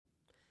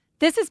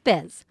This is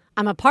Biz.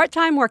 I'm a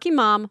part-time working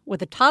mom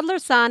with a toddler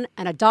son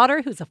and a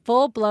daughter who's a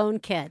full-blown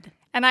kid.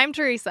 And I'm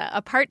Teresa,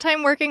 a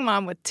part-time working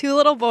mom with 2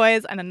 little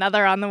boys and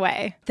another on the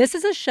way. This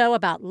is a show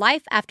about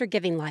life after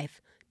giving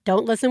life.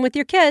 Don't listen with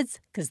your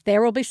kids, because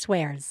there will be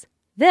swears.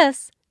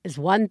 This is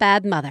One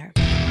Bad Mother.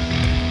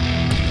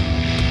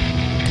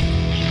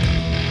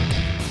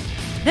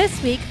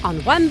 This week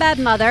on One Bad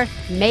Mother,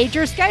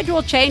 major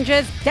schedule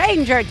changes,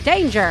 danger,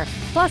 danger.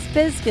 Plus,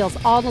 Biz feels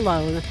all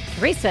alone.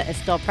 Teresa is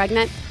still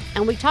pregnant.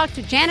 And we talked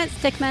to Janet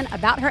Stickmon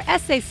about her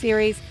essay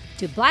series,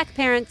 To Black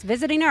Parents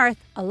Visiting Earth,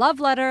 a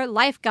love letter,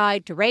 life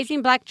guide to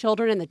raising Black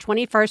children in the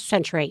 21st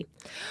century.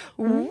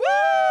 Woo!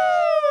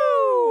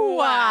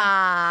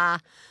 How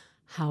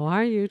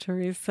are you,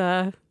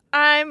 Teresa?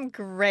 I'm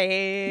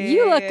great.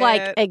 You look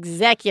like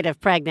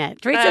executive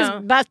pregnant.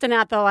 Teresa's busting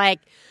out the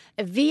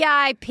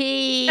VIP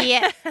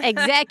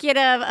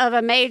executive of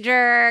a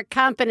major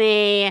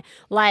company,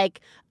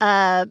 a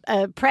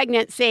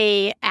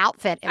pregnancy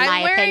outfit, in my opinion.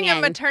 I'm wearing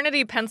a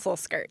maternity pencil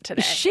skirt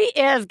today. She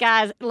is,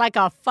 guys, like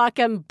a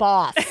fucking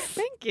boss.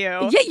 Thank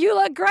you. Yeah, you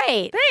look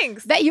great.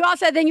 Thanks. That you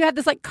also, then you have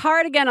this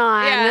cardigan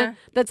on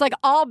that's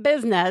all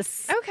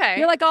business. Okay.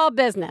 You're all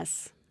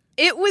business.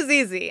 It was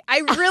easy. I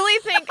really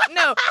think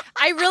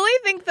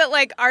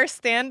that our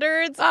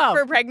standards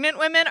for pregnant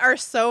women are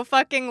so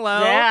fucking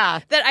low. Yeah.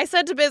 That I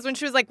said to Biz when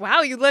she was like,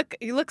 "Wow, you look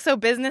so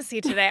businessy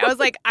today." I was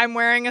like, "I'm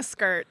wearing a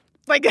skirt."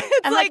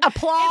 It's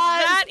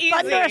applause, it's that easy.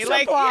 thunderous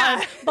applause.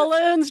 Yeah.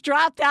 Balloons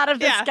dropped out of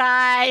the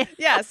sky.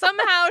 Yeah,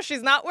 somehow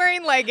she's not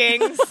wearing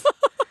leggings.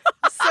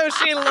 So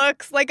she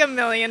looks like $1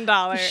 million.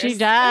 She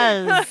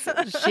does.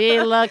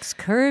 She looks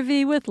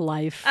curvy with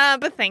life.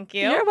 But thank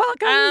you. You're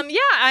welcome.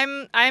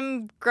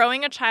 I'm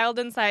growing a child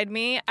inside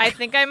me. I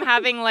think I'm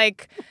having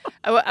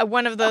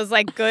one of those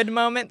good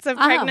moments of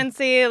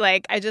pregnancy.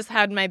 I just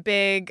had my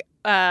big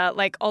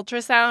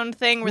ultrasound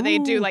thing where they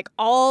do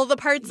all the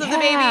parts of the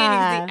baby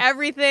and you see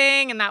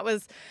everything, and that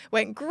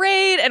went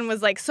great and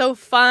was so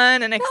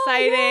fun and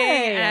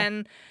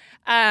exciting.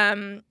 And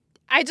I'm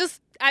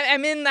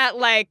in that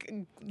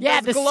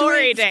the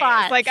glory days.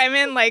 spot. I'm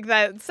in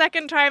that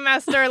second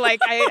trimester.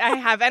 I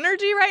have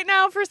energy right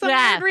now for some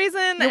weird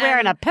reason. You're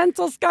wearing a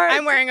pencil skirt.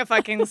 I'm wearing a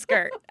fucking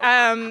skirt.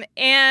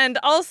 And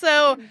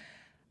also,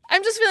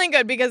 I'm just feeling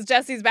good because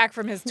Jesse's back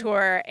from his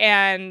tour,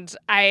 and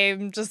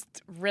I'm just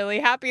really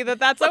happy that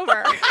that's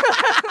over.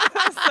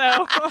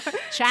 So,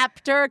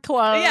 chapter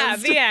closed. Yeah,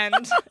 the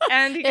end.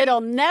 And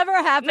it'll never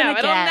happen again. No,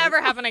 it'll never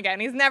happen again.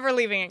 He's never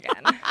leaving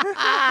again.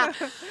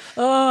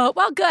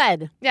 Well,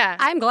 good. Yeah.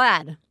 I'm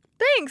glad.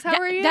 Thanks. How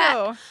are you?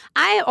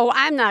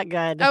 I'm not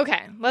good.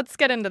 Okay, let's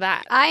get into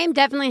that. I am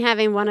definitely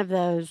having one of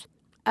those.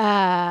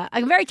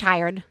 I'm very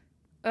tired.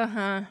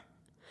 Uh-huh.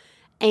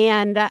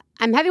 And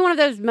I'm having one of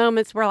those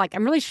moments where,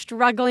 I'm really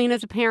struggling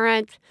as a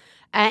parent,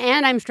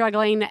 and I'm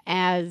struggling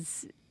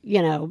as,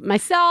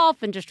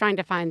 myself, and just trying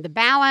to find the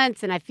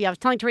balance. And I was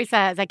telling Teresa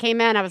as I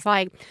came in, I was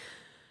like,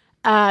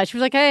 she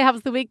was like, "Hey, how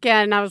was the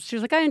weekend?" And she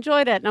was like, "I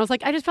enjoyed it." And I was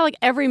like, I just felt like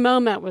every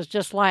moment was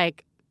just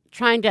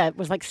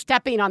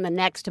stepping on the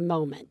next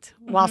moment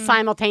while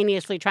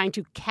simultaneously trying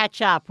to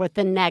catch up with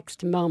the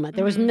next moment.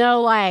 There was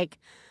no I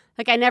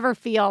never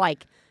feel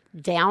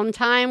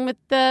downtime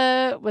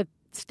with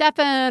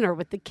Stefan or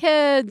with the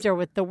kids or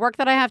with the work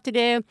that I have to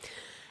do.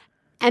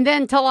 And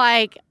then to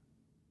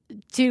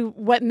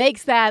what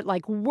makes that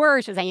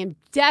worse is I am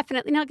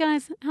definitely, now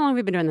guys, how long have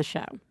we been doing the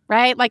show,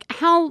 right?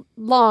 How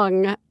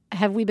long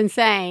have we been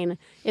saying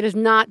it is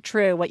not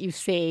true what you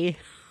see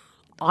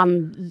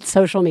on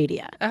social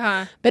media?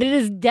 Uh-huh. But it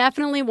is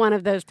definitely one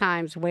of those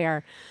times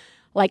where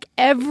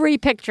every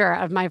picture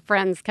of my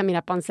friends coming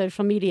up on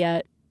social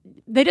media,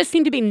 they just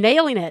seem to be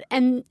nailing it.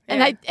 And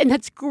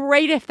that's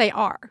great if they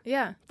are.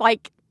 Yeah.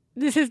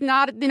 This is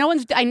not,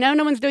 I know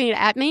no one's doing it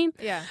at me.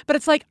 Yeah. But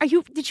it's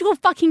did you go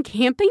fucking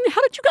camping?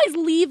 How did you guys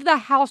leave the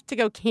house to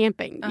go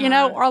camping? Or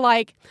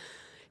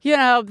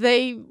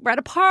they were at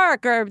a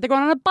park, or they're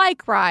going on a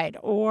bike ride,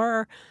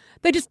 or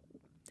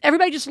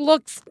everybody just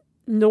looks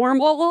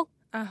normal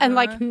and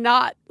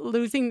not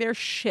losing their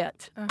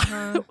shit.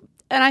 Uh-huh.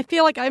 And I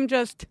feel like I'm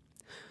just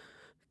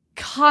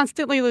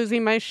constantly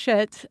losing my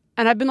shit.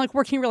 And I've been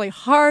working really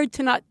hard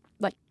to not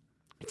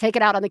take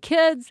it out on the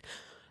kids,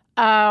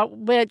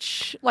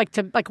 which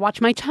to watch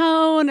my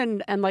tone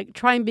and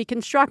try and be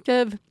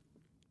constructive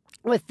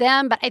with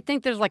them. But I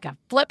think there's a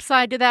flip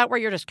side to that where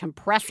you're just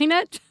compressing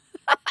it.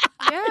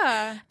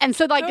 Yeah. And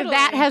so totally.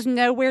 that has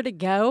nowhere to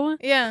go.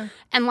 Yeah.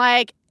 And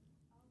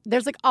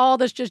there's all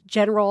this just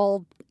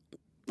general,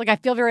 I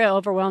feel very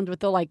overwhelmed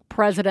with the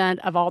president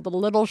of all the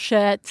little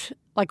shit.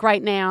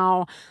 Right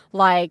now,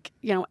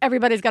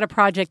 everybody's got a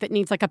project that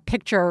needs a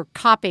picture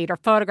copied or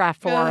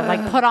photographed for,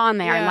 put on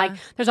there. Yeah. And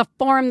there's a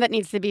form that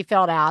needs to be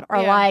filled out. Or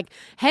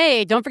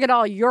hey, don't forget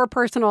all your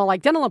personal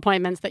dental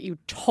appointments that you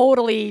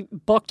totally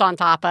booked on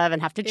top of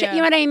and have to check. You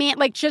know what I mean?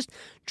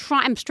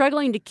 I'm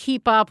struggling to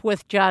keep up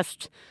with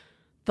just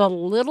the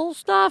little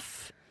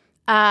stuff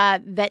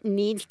that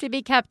needs to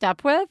be kept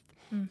up with.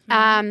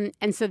 Mm-hmm.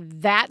 And so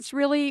that's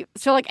really,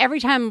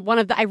 every time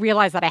I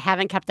realize that I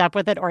haven't kept up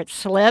with it or it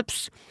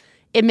slips,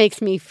 it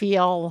makes me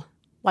feel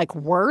like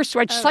worse.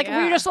 Or it's just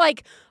you're just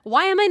like,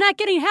 why am I not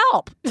getting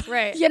help?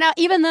 Right.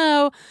 Even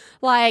though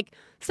like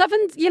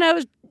Stefan's,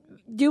 is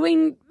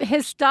doing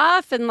his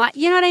stuff and like,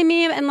 you know what I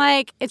mean? And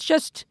like, it's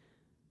just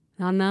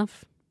not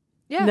enough.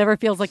 Yeah. Never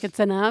feels like it's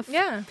enough.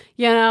 Yeah.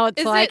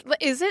 It's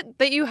is it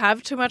that you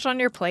have too much on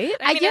your plate?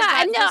 I think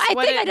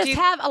I just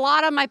have a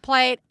lot on my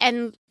plate,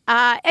 and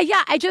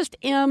I just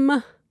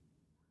am.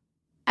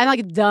 I'm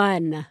like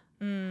done.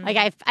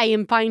 Like I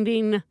am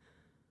finding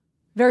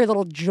very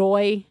little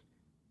joy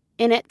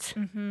in it,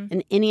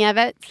 in any of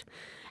it,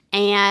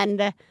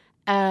 and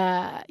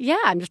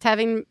I'm just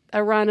having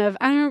a run of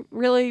I don't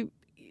really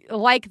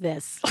like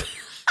this.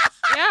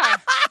 Yeah.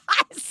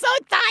 I'm so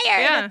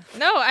tired. Yeah.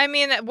 No, I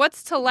mean,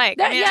 what's to like?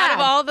 Out of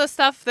all the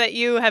stuff that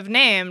you have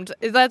named,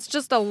 that's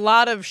just a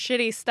lot of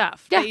shitty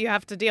stuff that you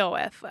have to deal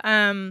with.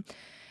 And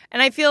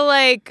I feel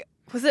like,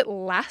 was it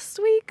last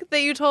week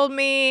that you told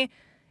me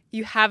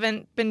you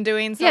haven't been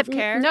doing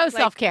self-care? No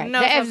self-care.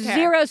 No self-care. Self-care.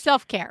 Zero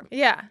self-care.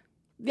 Yeah.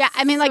 Yeah,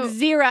 I mean, like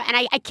zero, and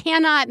I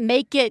cannot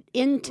make it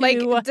into... Like,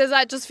 does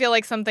that just feel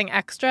like something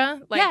extra?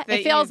 Like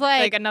it feels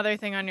like another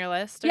thing on your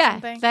list or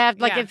something?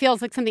 It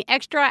feels like something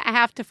extra I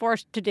have to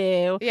force to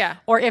do. Yeah.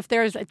 Or if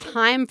there's a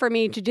time for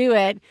me to do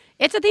it,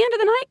 it's at the end of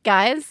the night,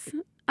 guys.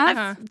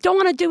 I don't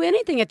want to do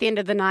anything at the end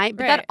of the night,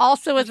 but that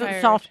also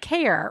isn't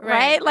self-care,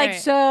 right? Like,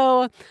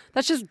 so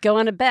let's just go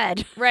into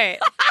bed. Right.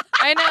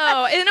 I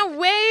know. In a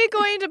way,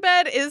 going to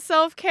bed is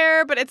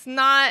self-care, but it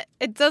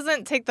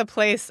doesn't take the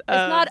place of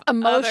It's not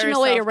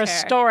emotionally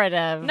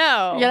restorative.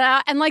 No.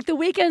 And like the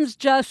weekends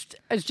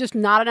is just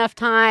not enough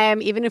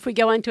time, even if we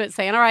go into it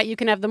saying, all right, you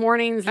can have the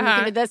mornings and you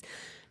can do this.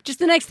 Just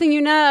the next thing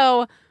you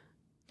know...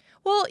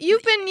 Well,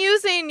 you've been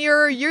using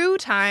your you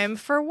time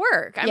for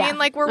work. I mean,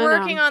 like we're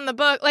working on the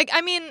book. Like,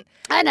 I mean,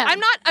 I know.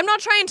 I'm not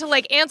trying to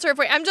like answer it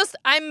for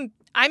you.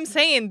 I'm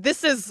saying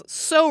this is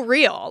so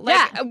real.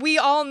 Like we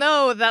all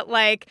know that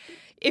like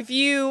if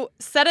you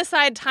set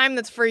aside time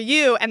that's for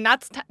you and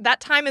that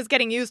time is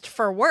getting used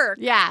for work.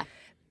 Yeah.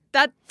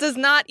 That does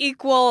not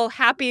equal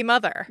happy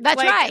mother. That's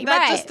right.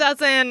 That just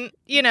doesn't,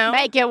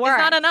 make it work.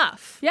 It's not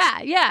enough.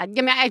 Yeah.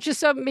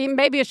 I mean,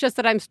 maybe it's just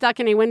that I'm stuck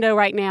in a window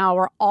right now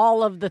where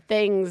all of the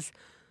things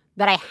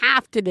that I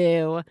have to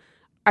do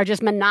are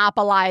just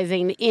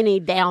monopolizing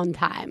any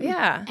downtime.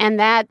 Yeah. And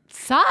that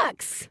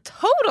sucks.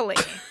 Totally.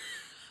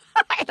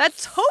 That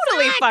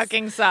totally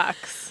fucking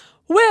sucks.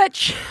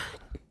 Which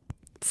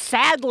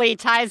sadly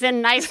ties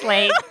in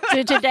nicely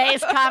to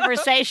today's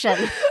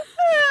conversation.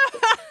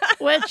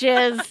 Which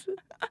is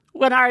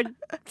when our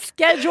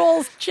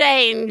schedules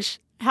change,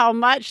 how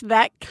much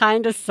that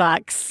kind of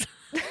sucks.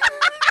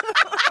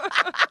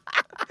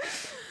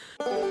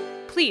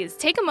 Please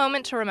take a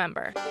moment to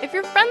remember, if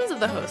you're friends of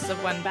the hosts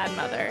of One Bad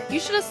Mother, you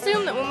should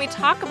assume that when we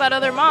talk about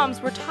other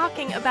moms, we're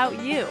talking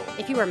about you.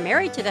 If you are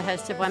married to the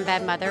hosts of One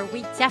Bad Mother,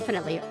 we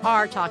definitely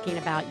are talking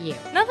about you.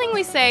 Nothing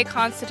we say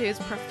constitutes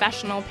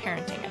professional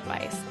parenting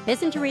advice.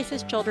 Liz and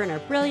Teresa's children are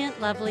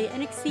brilliant, lovely,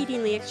 and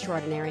exceedingly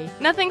extraordinary.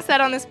 Nothing said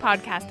on this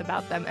podcast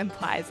about them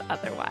implies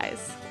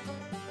otherwise.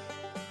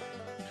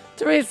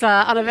 Teresa,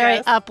 on a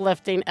very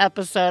uplifting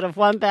episode of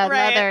One Bad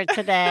Mother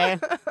today.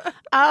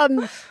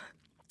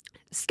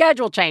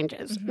 Schedule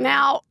changes. Mm-hmm.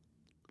 Now,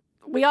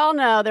 we all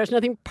know there's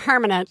nothing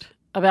permanent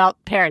about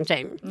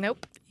parenting.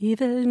 Nope.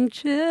 Even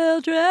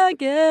children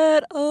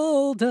get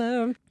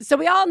older. So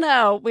we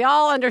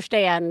all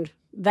understand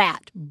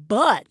that.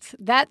 But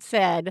that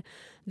said,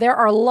 there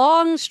are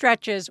long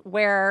stretches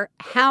where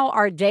how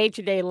our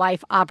day-to-day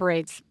life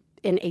operates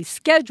in a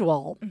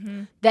schedule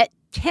that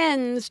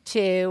tends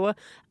to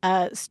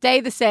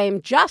stay the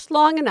same just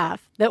long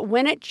enough that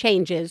when it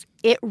changes,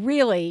 it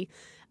really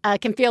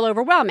can feel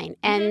overwhelming.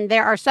 And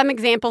there are some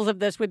examples of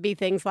this would be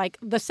things like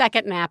the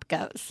second nap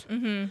goes.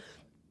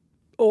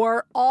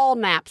 Or all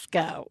naps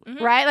go,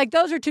 right? Like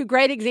those are two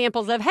great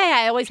examples of, hey,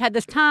 I always had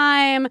this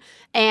time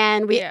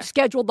and we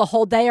scheduled the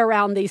whole day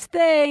around these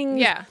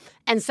things. Yeah.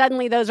 And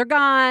suddenly those are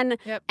gone.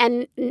 Yep.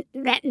 And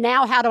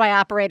now how do I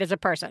operate as a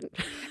person?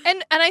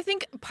 And I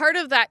think part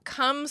of that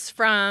comes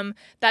from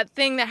that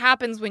thing that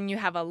happens when you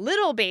have a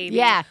little baby.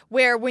 Yeah.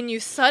 Where when you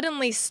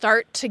suddenly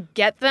start to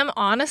get them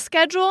on a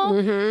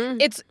schedule,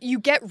 you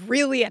get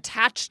really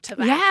attached to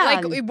that.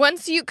 Yeah. Like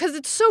once because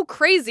it's so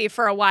crazy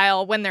for a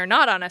while when they're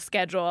not on a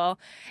schedule.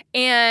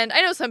 And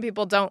I know some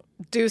people don't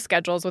do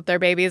schedules with their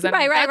babies, and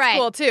that's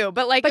cool too.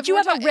 But you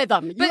have a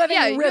rhythm. You have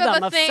a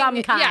rhythm of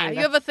some kind. Yeah, you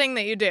have a thing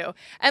that you do.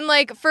 And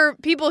like for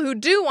people who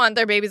do want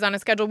their babies on a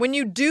schedule, when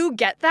you do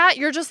get that,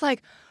 you're just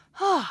like,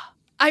 oh,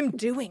 I'm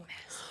doing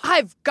this.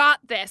 I've got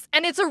this.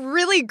 And it's a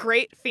really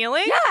great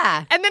feeling.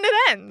 Yeah. And then it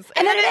ends.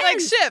 And then it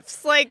like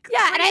shifts like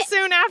pretty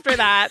soon after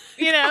that.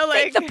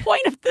 I think the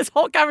point of this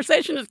whole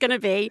conversation is going to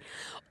be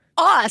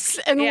us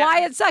and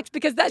why it sucks,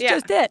 because that's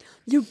just it.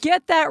 You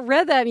get that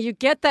rhythm, you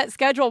get that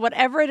schedule,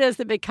 whatever it is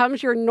that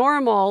becomes your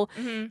normal,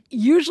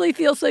 usually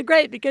feels so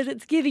great because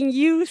it's giving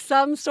you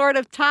some sort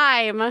of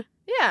time.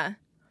 Yeah.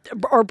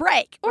 Or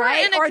break,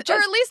 right? Or at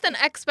least an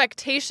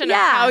expectation of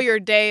how your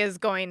day is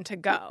going to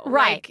go.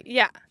 Right.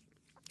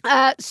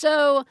 Like,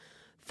 so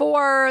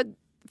for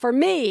for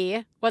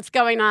me, what's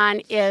going on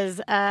is,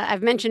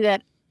 I've mentioned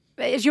it,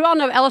 as you all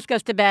know, Ellis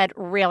goes to bed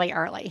really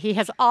early. He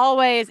has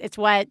always, it's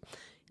like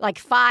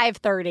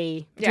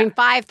 5:30, between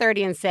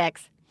 5:30 and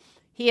 6.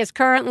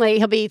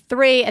 He'll be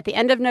 3 at the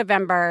end of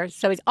November,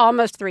 so he's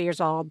almost 3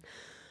 years old.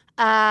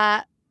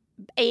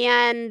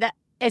 And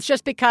it's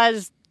just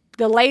because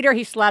the later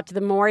he slept,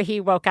 the more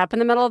he woke up in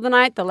the middle of the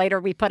night, the later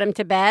we put him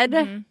to bed.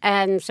 Mm-hmm.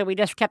 And so we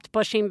just kept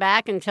pushing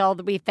back until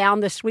we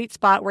found the sweet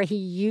spot where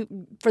he,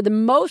 for the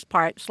most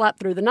part, slept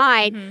through the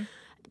night,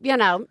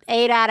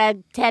 8 out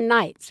of 10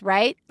 nights,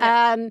 right?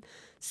 Yeah.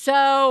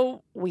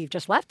 So we've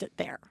just left it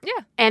there.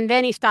 Yeah. And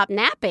then he stopped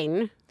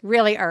napping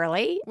really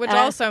early. Which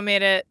also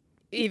made it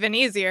even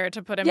easier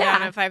to put him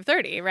down at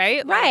 5:30,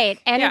 right? Right.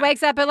 And he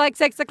wakes up at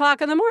 6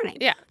 o'clock in the morning.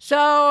 Yeah.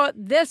 So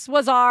this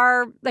was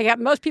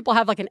most people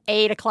have an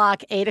 8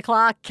 o'clock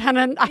kind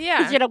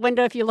of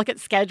window if you look at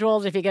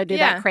schedules, if you go do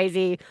that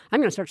crazy,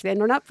 I'm going to search the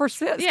internet for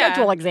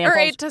schedule examples. Or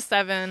 8 to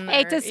 7.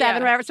 8 to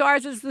 7, whatever. So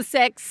ours is the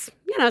 6,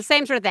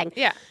 same sort of thing.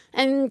 Yeah.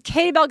 And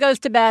Katie Bell goes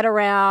to bed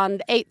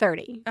around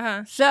 8:30.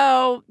 Uh-huh.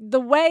 So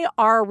the way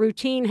our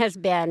routine has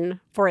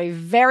been for a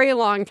very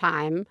long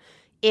time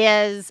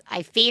is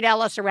I feed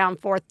Ellis around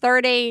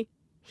 4:30.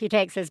 He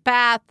takes his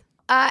bath.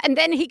 And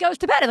then he goes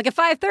to bed at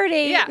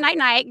 5:30,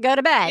 night, go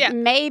to bed. Yeah.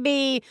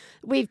 Maybe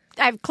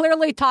I've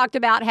clearly talked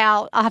about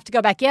how I'll have to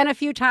go back in a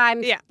few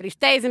times, but he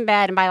stays in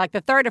bed, and by the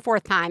third or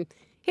fourth time,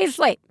 he's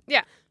asleep.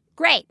 Yeah.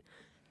 Great.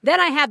 Then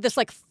I have this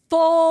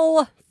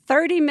full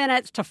 30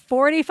 minutes to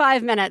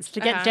 45 minutes to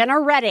get dinner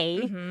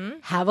ready,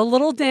 have a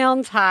little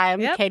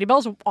downtime. Yep. Katie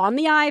Bell's on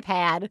the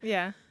iPad.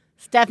 Yeah.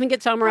 Stefan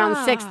gets home around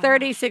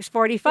 6:30,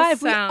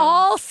 6:45. We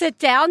all sit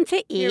down to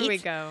eat. Here we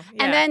go.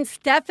 Yeah. And then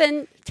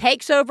Stefan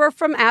takes over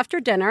from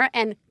after dinner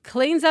and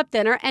cleans up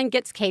dinner and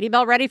gets Katie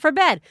Bell ready for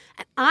bed.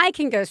 And I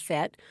can go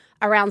sit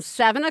around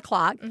 7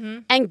 o'clock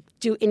and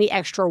do any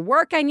extra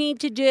work I need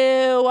to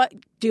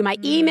do my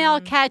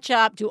email catch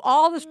up, do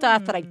all the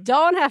stuff that I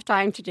don't have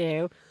time to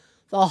do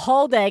the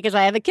whole day because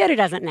I have a kid who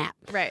doesn't nap.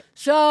 Right.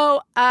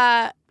 So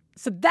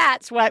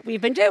that's what we've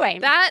been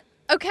doing.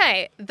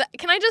 Okay,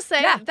 can I just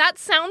say, that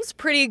sounds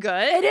pretty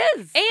good. It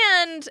is.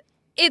 And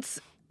it's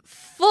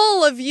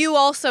full of you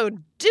also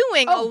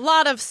doing a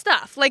lot of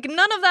stuff.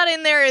 None of that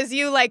in there is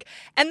you,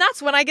 and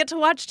that's when I get to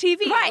watch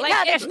TV. Right,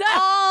 it's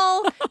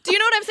all, do you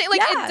know what I'm saying?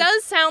 It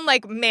does sound,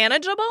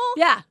 manageable.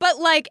 Yeah. But,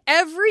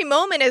 every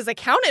moment is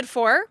accounted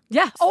for.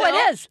 Yeah. Still.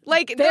 It is.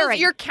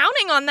 You're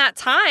counting on that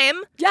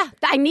time. Yeah,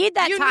 I need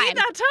that time. You need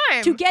that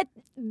time. To get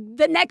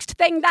the next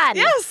thing done.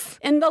 Yes.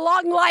 In the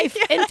long life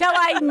until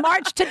I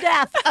march to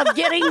death of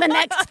getting the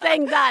next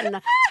thing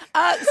done.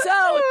 Yeah,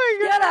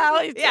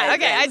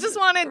 okay. I just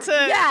wanted to.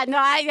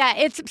 Yeah,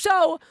 it's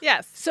so.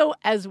 Yes. So,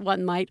 as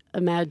one might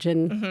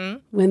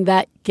imagine, when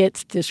that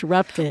gets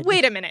disrupted.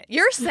 Wait a minute.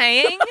 You're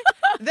saying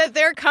that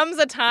there comes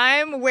a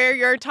time where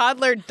your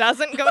toddler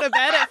doesn't go to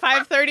bed at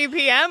 5:30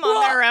 p.m.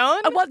 on their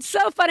own? What's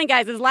so funny,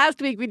 guys, is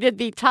last week we did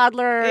the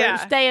toddler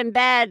stay in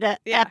bed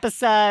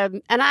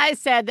episode, and I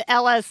said to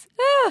Ellis,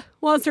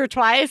 once or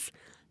twice,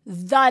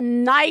 the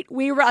night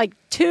we were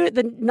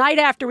the night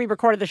after we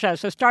recorded the show,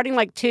 so starting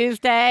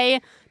Tuesday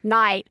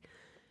night,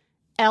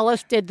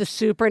 Ellis did the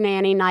super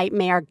nanny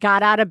nightmare,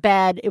 got out of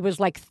bed. It was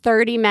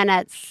 30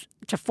 minutes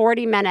to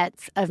 40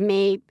 minutes of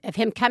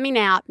him coming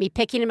out, me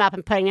picking him up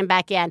and putting him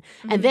back in.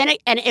 And then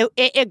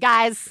it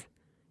guys,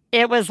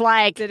 it was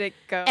did it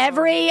go?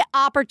 Every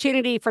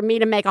opportunity for me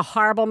to make a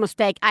horrible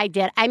mistake, I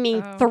did. I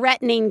mean,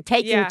 threatening,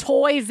 taking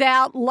toys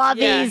out,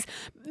 loveys,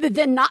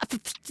 then not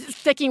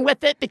sticking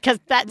with it because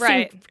that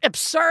seemed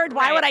absurd.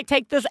 Why would I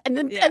take this? And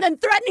then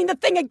threatening the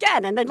thing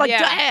again. And then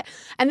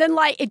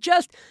it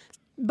just,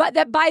 but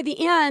that by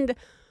the end,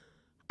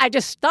 I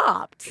just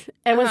stopped.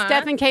 And when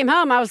Stefan came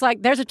home, I was like,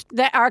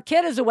 our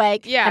kid is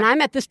awake and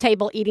I'm at this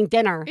table eating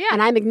dinner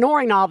and I'm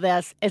ignoring all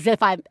this as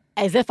if I've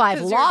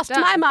lost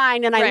my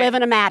mind and I live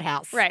in a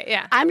madhouse. Right,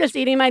 yeah. I'm just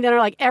eating my dinner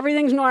like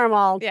everything's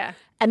normal. Yeah.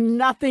 And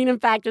nothing, in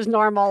fact, is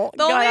normal.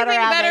 The only thing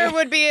better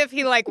would be if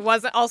he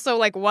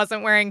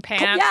wasn't wearing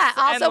pants. Yeah,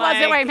 also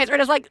wasn't wearing pants. Or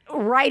just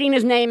writing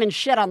his name and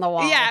shit on the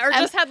wall. Yeah, or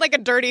just had a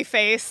dirty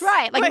face.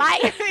 Right.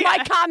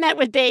 My comment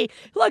would be,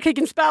 look, he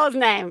can spell his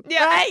name.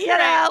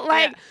 Yeah.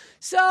 Right?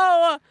 So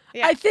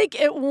I think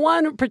at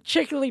one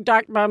particularly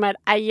dark moment,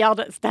 I yelled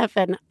at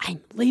Stefan,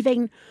 I'm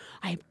leaving.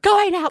 I'm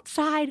going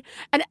outside.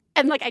 And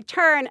I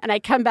turn and I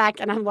come back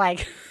and I'm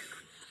like,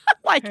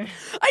 I do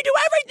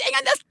everything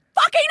in this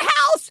fucking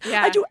house.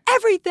 Yeah. I do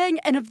everything.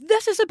 And if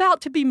this is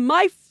about to be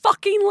my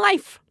fucking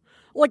life,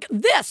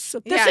 this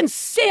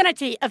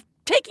insanity of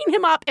taking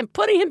him up and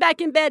putting him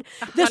back in bed,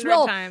 this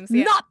will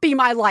not be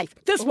my life.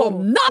 This will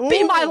not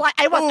be my life.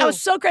 I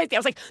was so crazy. I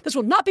was like, this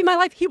will not be my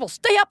life. He will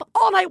stay up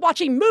all night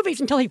watching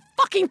movies until he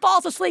fucking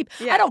falls asleep.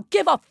 Yeah. I don't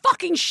give a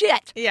fucking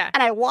shit. Yeah.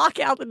 And I walk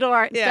out the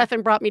door. And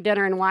Stefan brought me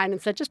dinner and wine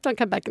and said, just don't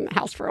come back in the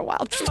house for a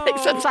while. Just take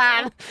some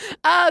time.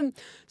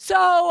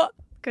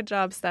 Good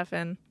job,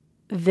 Stefan.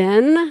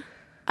 Then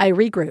I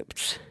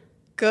regrouped.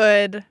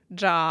 Good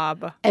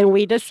job. And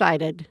we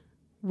decided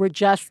we're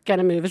just going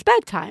to move his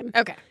bedtime.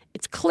 Okay.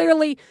 It's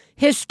clearly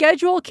his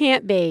schedule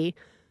can't be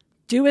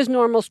do his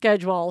normal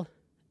schedule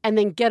and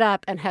then get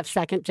up and have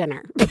second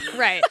dinner.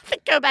 Right.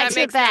 Go back that to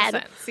makes bed. No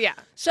sense. Yeah.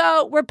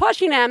 So we're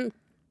pushing him,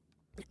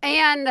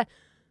 and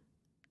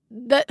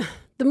the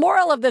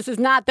moral of this is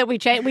not that we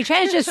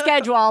changed his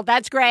schedule.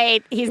 That's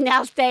great. He's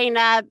now staying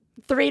up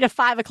 3 to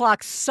 5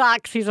 o'clock.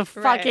 Sucks. He's a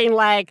fucking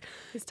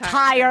He's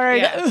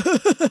tired. Yeah.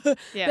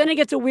 Yeah. Then he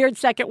gets a weird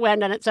second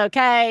wind, and it's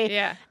okay.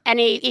 Yeah. And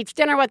he eats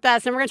dinner with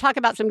us, and we're going to talk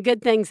about some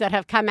good things that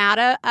have come out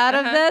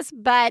of this.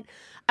 But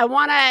I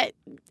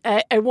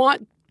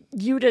want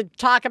you to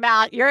talk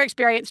about your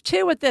experience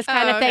too with this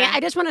kind of thing. I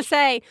just want to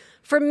say,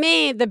 for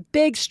me, the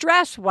big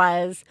stress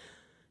was,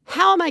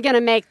 how am I going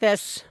to make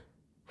this?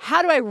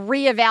 How do I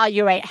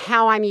reevaluate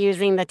how I'm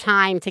using the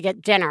time to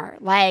get dinner?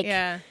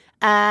 And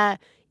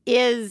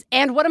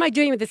what am I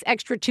doing with this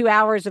extra 2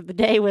 hours of the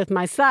day with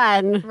my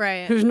son,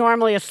 who's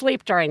normally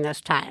asleep during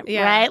this time,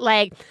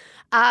 right?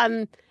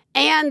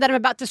 And that I'm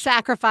about to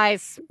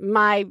sacrifice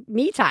my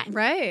me time.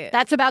 Right.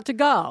 That's about to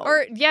go.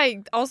 Or,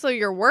 also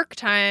your work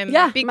time.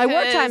 Yeah, my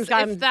work time's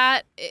gone.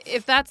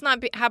 If that's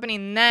not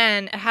happening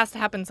then, it has to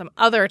happen some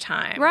other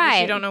time.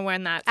 Right. You don't know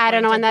when that's I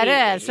don't know when going to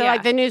that be. is. So,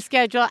 the new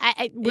schedule,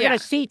 we're going to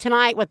see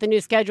tonight what the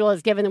new schedule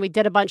is, given that we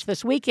did a bunch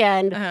this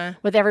weekend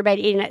with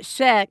everybody eating at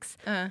 6.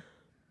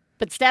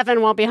 But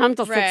Stefan won't be home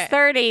till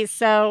 6:30,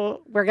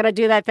 so we're going to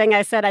do that thing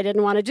I said I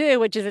didn't want to do,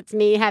 which is it's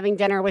me having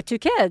dinner with 2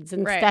 kids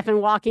and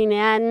Stefan walking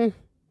in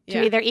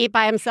to either eat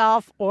by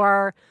himself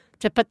or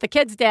to put the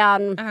kids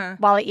down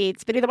while he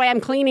eats. But either way, I'm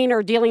cleaning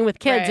or dealing with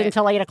kids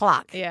until 8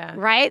 o'clock. Yeah.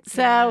 Right?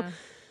 So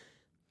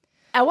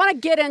I want to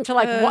get into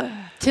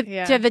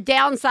to the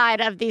downside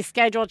of these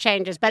schedule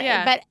changes. But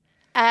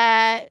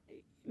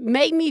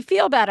make me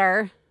feel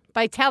better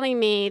by telling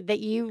me that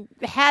you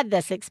had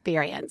this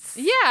experience.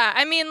 Yeah.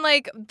 I mean,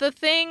 the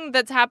thing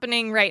that's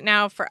happening right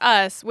now for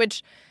us,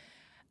 which,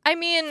 I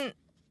mean,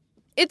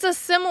 it's a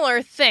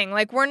similar thing.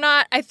 We're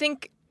not, I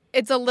think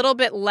it's a little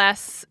bit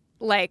less,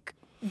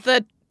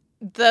 the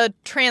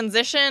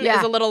transition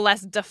is a little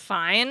less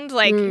defined.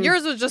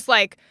 Yours was just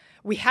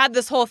we had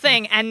this whole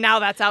thing and now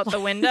that's out the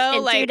window.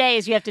 In 2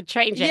 days you have to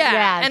change it.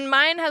 Yeah. And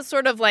mine has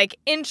sort of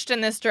inched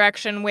in this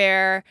direction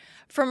where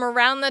from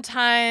around the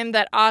time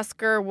that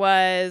Oscar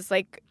was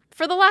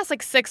for the last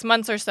 6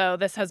 months or so,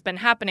 this has been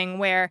happening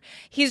where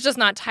he's just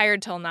not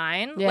tired till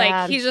 9.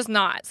 Yeah. He's just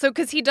not. So,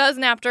 because he does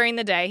nap during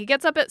the day. He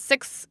gets up at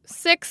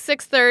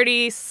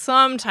 6:30,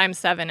 sometimes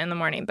 7 in the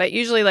morning, but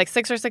usually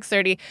 6 or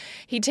 6:30.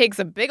 He takes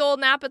a big old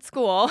nap at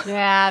school.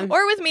 Yeah.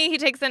 Or with me, he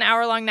takes an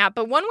hour-long nap.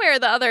 But one way or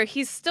the other,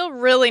 he's still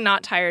really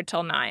not tired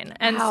till 9.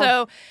 And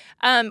so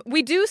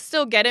we do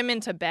still get him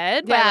into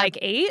bed by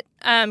 8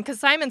 because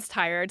Simon's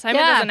tired.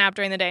 Simon doesn't nap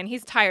during the day and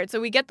he's tired. So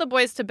we get the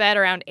boys to bed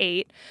around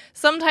 8.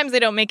 Sometimes they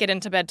don't make it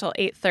into bed till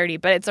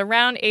 8:30, but it's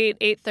around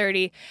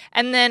 8:30.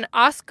 And then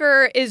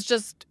Oscar is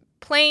just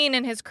playing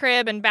in his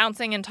crib and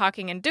bouncing and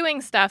talking and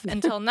doing stuff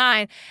until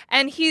 9.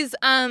 And he's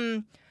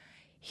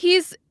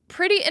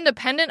pretty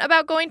independent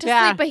about going to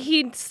sleep, but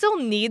he still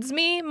needs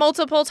me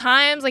multiple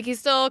times. He's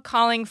still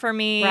calling for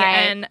me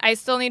and I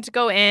still need to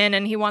go in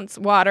and he wants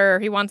water, or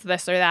he wants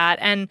this or that.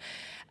 And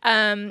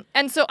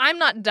so I'm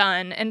not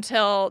done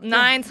until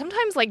 9,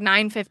 sometimes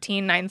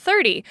 9:15,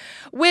 9:30,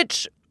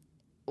 which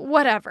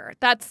whatever,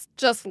 that's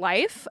just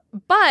life.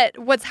 But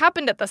what's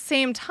happened at the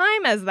same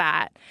time as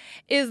that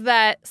is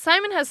that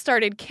Simon has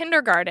started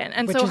kindergarten,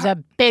 and which is a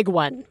big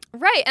one.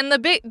 Right. And the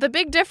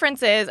big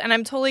difference is, and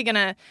I'm totally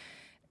gonna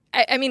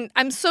I mean,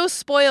 I'm so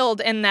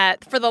spoiled in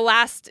that for the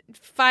last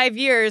 5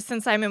 years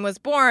since Simon was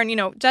born,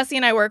 Jesse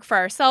and I work for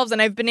ourselves, and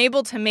I've been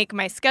able to make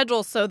my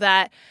schedule so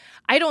that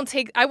I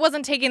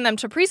wasn't taking them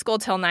to preschool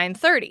till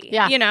 9:30,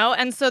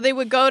 and so they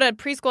would go to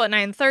preschool at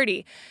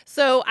 9:30.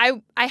 So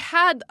I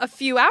had a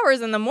few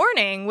hours in the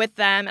morning with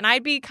them, and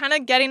I'd be kind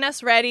of getting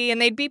us ready,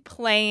 and they'd be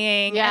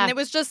playing, and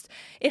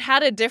it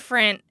had a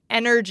different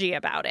energy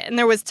about it, and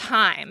there was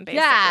time,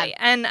 basically.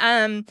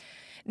 And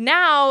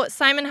now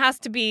Simon has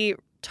to be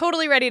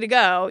totally ready to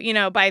go,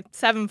 by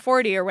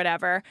 7:40 or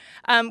whatever,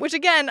 which,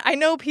 again, I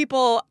know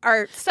people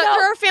are...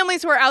 there are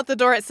families who are out the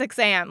door at 6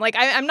 a.m.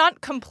 I'm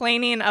not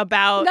complaining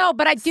about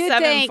but I do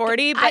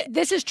 7:40, think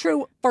this is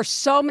true for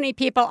so many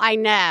people I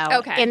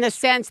know, in the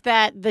sense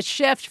that the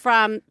shift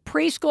from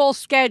preschool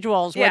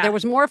schedules, where there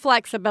was more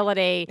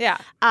flexibility,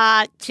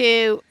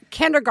 to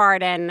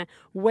kindergarten,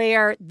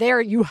 where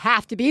you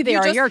have to be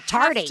there or you're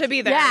tardy. Have to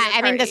be there. Yeah,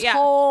 I mean, this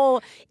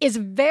whole is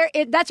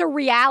that's a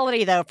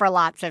reality, though, for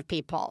lots of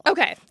people.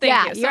 Okay,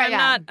 thank you. So I'm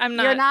not.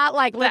 You're not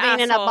living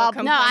in a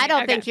bubble. No, I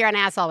don't think you're an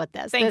asshole with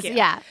this. Thank you.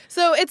 Yeah.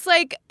 So it's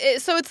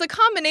it's a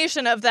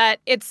combination of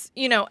that. It's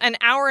an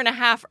hour and a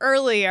half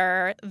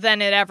earlier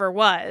than it ever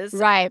was.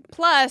 Right.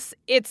 Plus,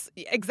 it's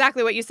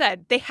exactly what you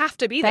said. They have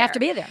to be there. They have to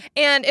be there.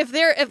 And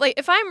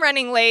if I'm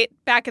running late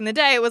back in the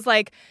day, it was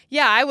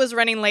I was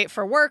running late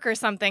for work work or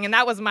something, and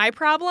that was my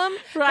problem.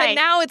 Right.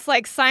 But now it's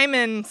like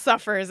Simon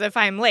suffers if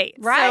I'm late.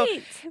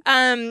 Right.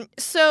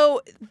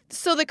 So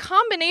the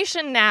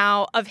combination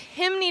now of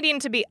him needing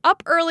to be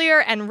up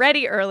earlier and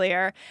ready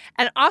earlier,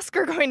 and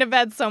Oscar going to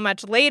bed so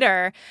much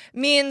later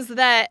means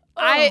that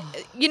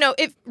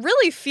it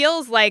really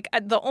feels like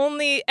the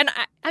only, and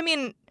I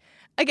mean,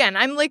 again,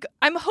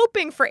 I'm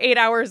hoping for 8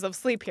 hours of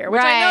sleep here,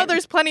 which I know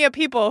there's plenty of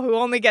people who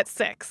only get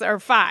 6 or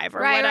 5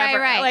 or whatever.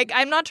 Right. Like,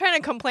 I'm not trying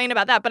to complain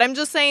about that, but I'm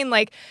just saying,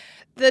 like,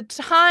 the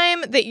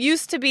time that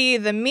used to be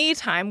the me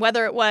time,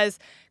 whether it was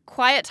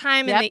quiet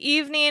time in the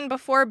evening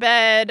before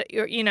bed,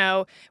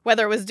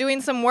 whether it was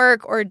doing some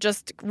work or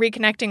just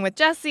reconnecting with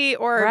Jesse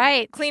or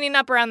cleaning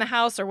up around the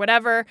house or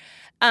whatever,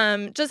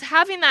 just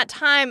having that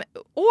time,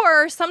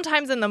 or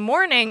sometimes in the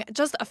morning,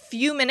 just a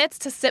few minutes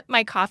to sip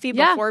my coffee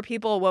before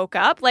people woke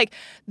up. Like,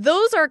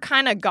 those are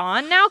kind of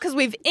gone now because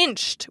we've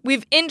inched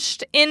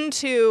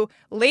into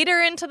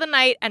later into the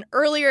night and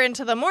earlier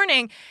into the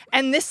morning,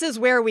 and this is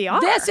where we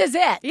are. This is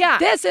it. Yeah.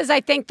 This is, I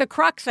think, the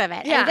crux of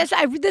it. Yeah.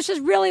 And this is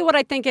really what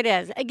I think it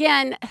is.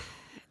 Again,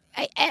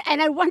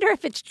 I wonder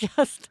if it's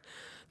just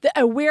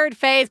a weird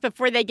phase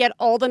before they get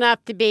old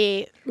enough to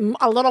be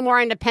a little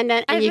more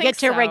independent and you get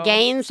to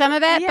regain some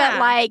of it. Yeah. But,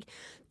 like,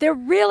 they're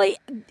really,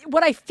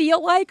 what I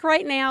feel like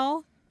right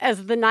now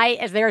as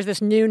there's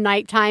this new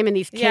nighttime and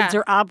these kids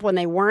are up when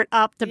they weren't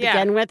up to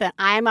begin with, and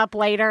I'm up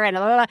later,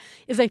 and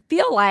is I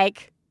feel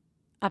like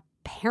a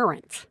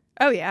parent.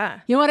 Oh, yeah.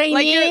 You know what I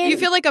mean? You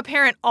feel like a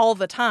parent all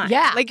the time.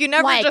 Yeah. Like, you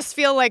never just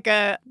feel like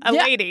a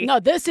lady.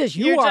 No,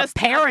 you are just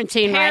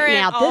parenting right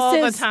now. All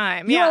this is the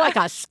time. You are like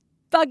a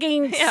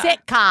fucking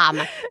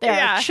sitcom. There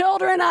are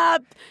children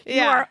up.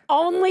 You are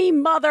only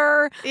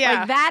mother.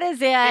 Yeah. Like, that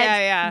is it.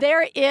 Yeah.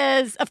 There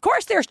is, of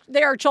course,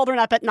 there are children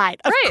up at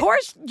night. Of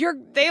course,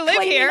 they live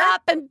cleaning here.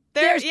 up, and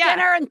there's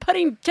dinner and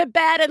putting to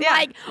bed and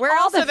like where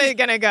else are they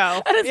gonna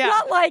go? And it's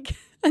not like.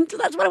 And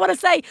that's what I want to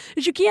say,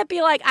 is you can't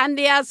be like, I'm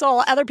the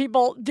asshole, other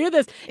people do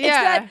this. It's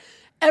that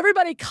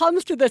everybody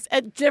comes to this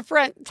at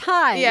different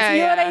times. Yeah,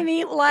 you know what I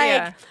mean?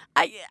 Like,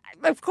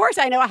 of course,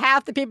 I know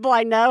half the people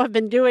I know have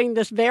been doing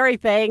this very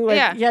thing with,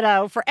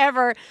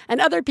 forever.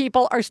 And other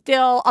people are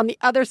still on the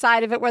other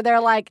side of it where they're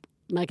like,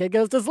 my kid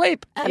goes to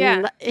sleep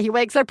and he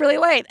wakes up really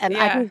late and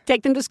I can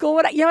take them to school.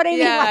 You know what I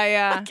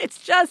mean? Like,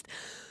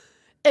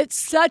 it's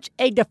such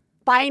a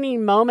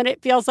defining moment,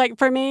 it feels like,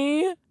 for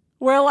me.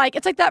 Where, like,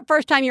 it's like that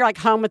first time you're, like,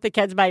 home with the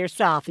kids by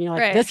yourself. And you're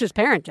like, this is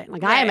parenting.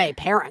 Like, I am a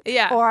parent.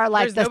 Yeah. Or,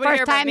 like, There's the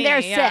first time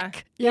they're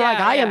sick. You're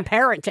like, I am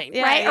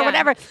parenting, right? Or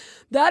whatever.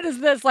 That is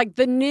this, like,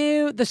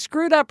 the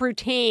screwed up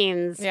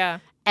routines. Yeah.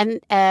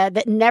 And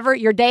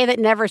your day that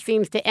never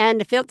seems to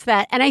end. It feels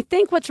that. And I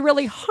think what's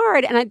really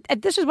hard, and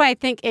this is why I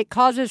think it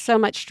causes so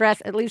much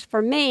stress, at least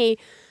for me,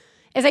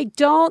 is I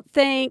don't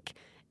think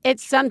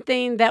it's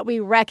something that we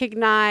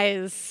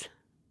recognize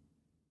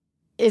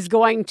is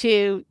going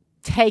to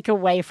take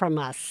away from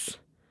us.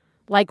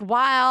 Like,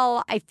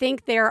 while I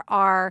think there's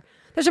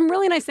some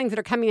really nice things that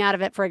are coming out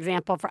of it, for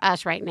example, for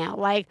us right now.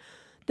 Like,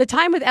 the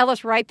time with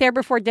Ellis right there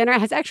before dinner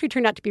has actually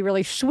turned out to be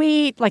really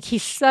sweet. Like,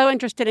 he's so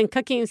interested in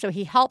cooking, so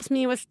he helps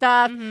me with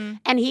stuff. Mm-hmm.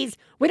 And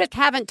we just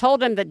haven't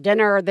told him that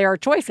dinner, there are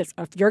choices.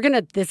 If you're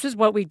this is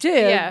what we do.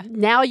 Yeah.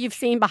 Now you've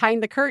seen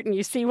behind the curtain.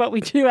 You see what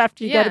we do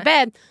after you go to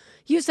bed.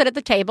 You sit at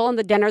the table, and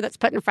the dinner that's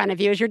put in front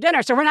of you is your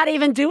dinner. So we're not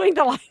even doing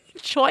the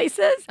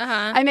choices.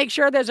 Uh-huh. I make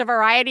sure there's a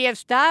variety of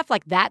stuff.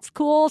 Like, that's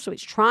cool. So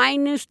he's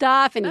trying new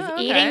stuff, and he's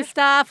eating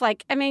stuff.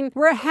 Like, I mean,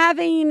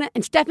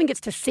 and Stefan gets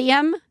to see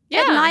him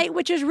at night,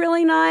 which is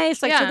really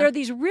nice. Like, so there are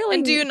these really.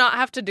 And do you not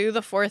have to do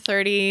the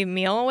 4:30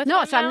 meal with him?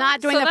 No, so I'm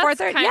not doing the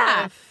 4:30.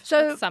 Yeah,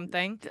 so that's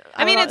something.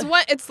 I mean,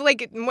 it's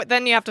like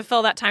then you have to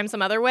fill that time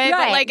some other way,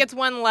 but like it's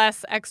one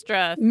less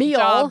extra meal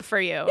job for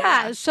you.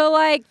 Yeah. So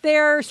like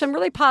there are some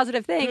really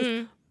positive things.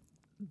 Mm-hmm.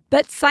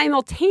 But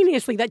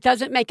simultaneously, that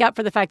doesn't make up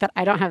for the fact that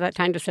I don't have that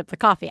time to sip the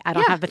coffee. I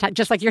don't have the time,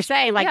 just like you're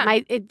saying,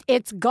 like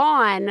it's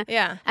gone.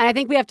 Yeah. And I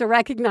think we have to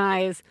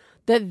recognize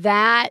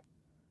that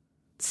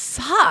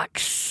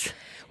sucks.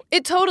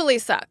 It totally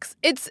sucks.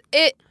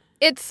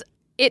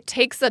 It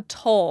takes a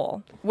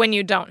toll when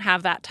you don't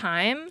have that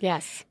time.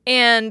 Yes.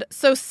 And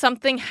so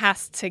something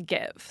has to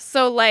give.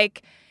 So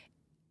like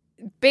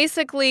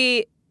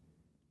basically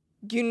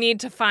you need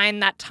to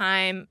find that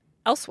time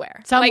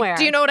elsewhere. Somewhere. Like,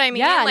 do you know what I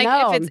mean? Yeah, like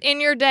if it's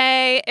in your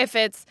day, if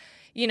it's,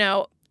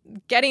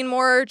 getting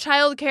more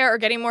childcare or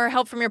getting more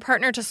help from your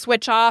partner to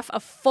switch off a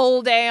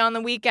full day on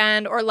the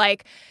weekend, or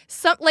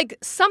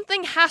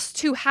something has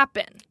to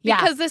happen. Yeah.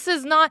 Because this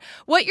is not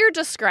what you're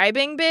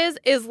describing, Biz,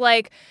 is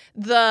like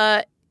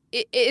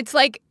it's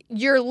like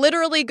you're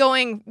literally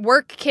going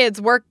work, kids,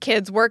 housework,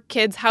 kids,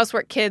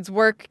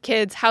 work,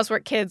 kids,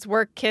 housework, kids,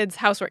 work, kids,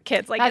 housework,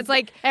 kids. Like it's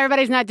like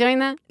everybody's not doing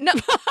that? No,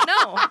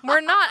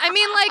 we're not. I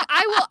mean, like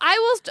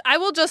I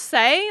will just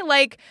say,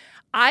 like,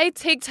 I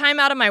take time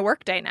out of my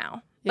workday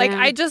now. Like,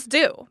 Yeah. I just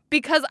do.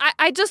 Because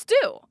I just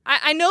do.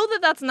 I know that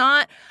that's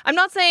not... I'm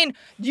not saying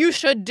you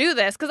should do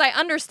this, because I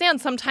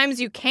understand sometimes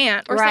you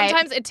can't. Or Right.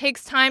 sometimes it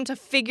takes time to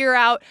figure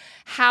out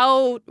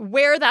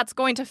where that's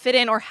going to fit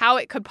in or how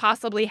it could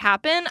possibly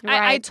happen. I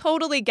Right.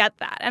 totally get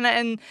that.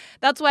 And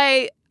that's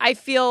why I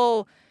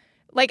feel...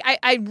 Like,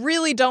 I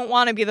really don't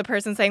want to be the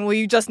person saying, well,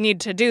 you just need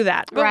to do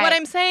that. But Right. what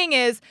I'm saying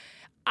is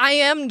I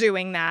am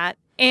doing that.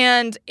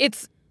 And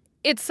it's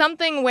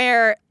something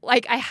where,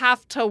 like, I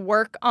have to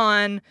work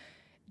on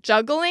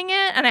juggling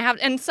it.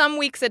 And some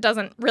weeks it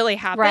doesn't really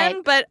happen. Right.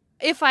 But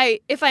if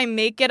I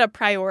make it a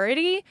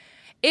priority,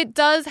 it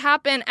does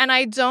happen. And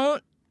I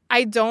don't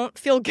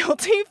feel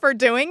guilty for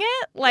doing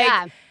it. Like...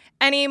 Yeah.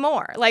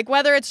 Anymore. Like,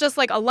 whether it's just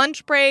like a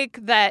lunch break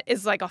that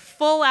is like a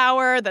full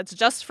hour that's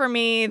just for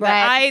me,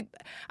 that Right.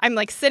 I'm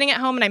like sitting at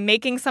home and I'm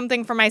making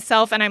something for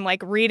myself and I'm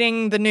like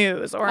reading the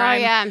news, or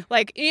I'm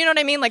like, you know what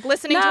I mean? Like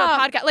listening to a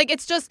podcast. Like,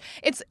 it's just,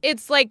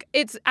 it's like,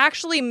 it's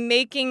actually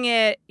making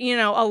it, you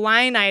know, a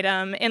line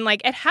item, and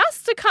like it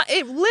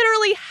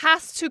literally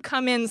has to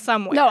come in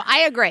somewhere. No, I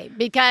agree,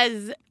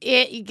 because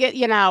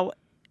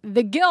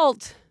the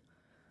guilt.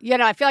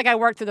 I feel like I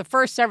worked through the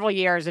first several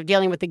years of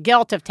dealing with the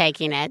guilt of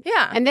taking it.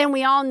 Yeah. And then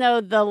we all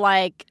know the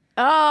like,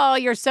 oh,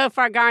 you're so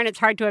far gone, it's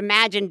hard to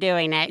imagine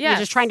doing it. Yes. You're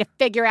just trying to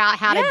figure out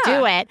how to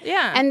do it.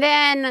 Yeah. And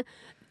then,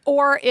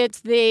 or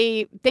it's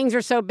the things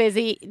are so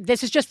busy,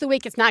 this is just the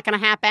week it's not going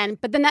to happen.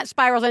 But then that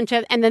spirals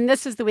into, and then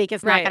this is the week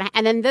it's not Right. going to,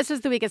 and then this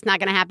is the week it's not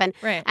going to happen.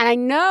 Right. And I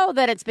know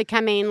that it's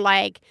becoming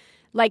like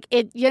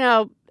it,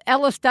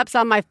 Ella steps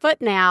on my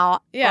foot now,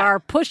 Yeah. or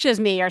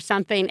pushes me or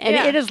something. And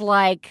Yeah. it is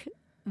like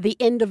the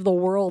end of the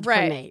world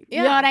Right. for me. Yeah.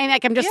 You know what I mean?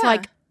 Like, I'm just Yeah.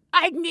 like,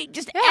 I need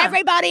Yeah.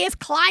 everybody is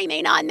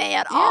climbing on me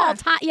at all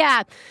time.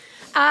 Yeah.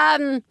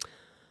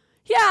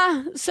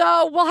 Yeah.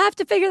 So we'll have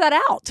to figure that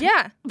out.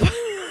 Yeah.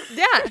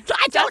 Yeah.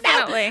 I don't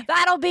definitely. know.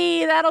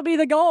 That'll be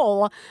the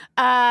goal.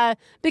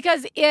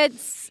 Because the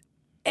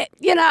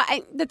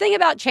thing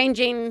about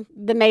changing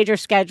the major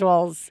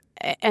schedules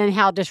and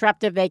how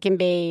disruptive they can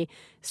be,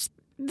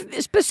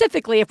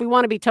 specifically if we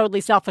want to be totally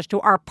selfish,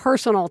 to our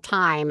personal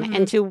time,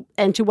 Mm-hmm.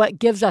 and to what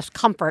gives us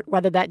comfort,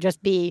 whether that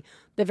just be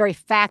the very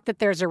fact that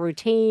there's a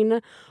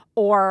routine,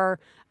 or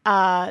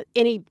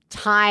any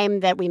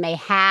time that we may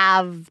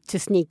have to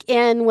sneak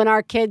in when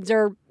our kids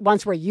are,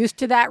 once we're used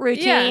to that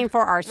routine, Yeah,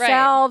 for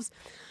ourselves.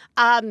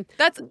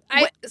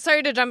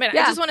 Sorry to jump in.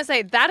 Yeah. I just want to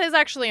say that is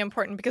actually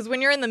important, because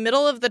when you're in the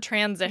middle of the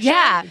transition,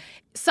 Yeah.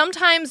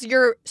 sometimes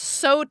you're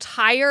so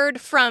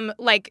tired from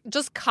like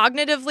just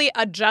cognitively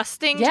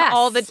adjusting Yes. to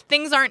all the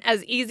things aren't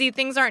as easy,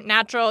 things aren't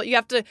natural. You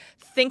have to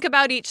think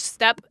about each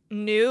step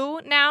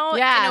new now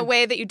Yeah. in a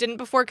way that you didn't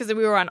before, because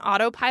we were on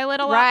autopilot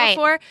a lot Right.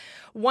 before.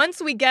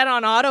 Once we get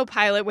on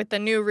autopilot with the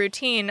new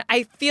routine,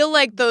 I feel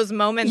like those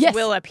moments Yes.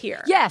 will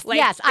appear. Yes, Like,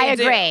 yes, I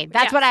they agree. do.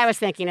 That's Yes. what I was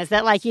thinking, is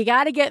that like you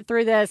got to get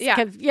through this, Yeah.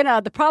 because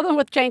the problem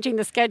with changing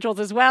the schedules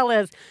as well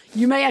is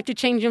you may have to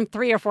change them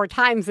 3 or 4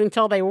 times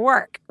until they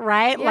work,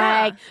 right?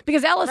 Yeah. Like,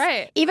 because Ellis,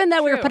 Right. even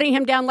though we were True. putting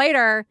him down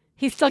later,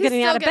 he's still getting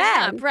still out of getting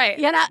bed, up, right.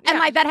 And Yeah.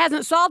 like that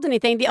hasn't solved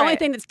anything. The only Right.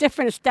 thing that's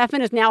different is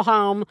Stefan is now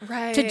home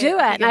Right. to do He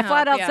it, and can I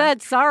flat help, out yeah.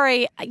 said,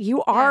 "Sorry,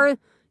 you are."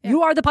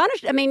 You are the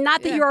punished. I mean,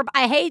 not that Yeah. you're.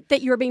 I hate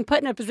that you're being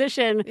put in a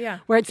position Yeah.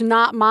 where it's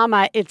not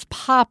Mama, it's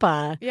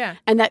Papa. Yeah.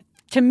 And that,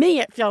 to me,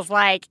 it feels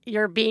like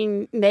you're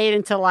being made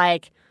into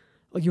like,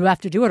 well, you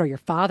have to do it or your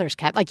father's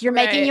cat. Like you're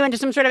making Right. you into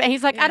some sort of. And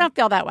he's like, I don't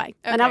feel that way.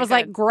 And I Okay, was good.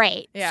 like,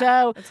 great. Yeah,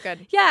 So that's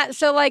good. Yeah.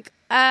 So like,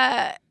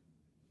 yeah,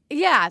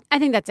 I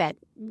think that's it.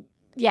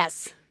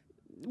 Yes,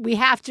 we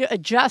have to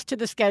adjust to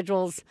the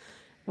schedules.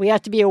 We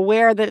have to be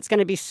aware that it's going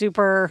to be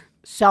super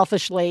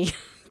selfishly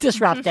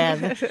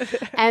disruptive.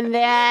 And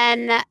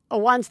then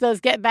once those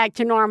get back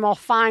to normal,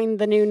 find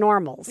the new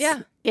normals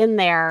in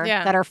there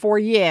that are for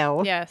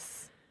you.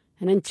 Yes.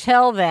 And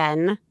until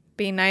then,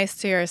 Be nice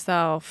to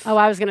yourself.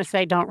 I was going to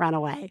say, don't run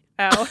away.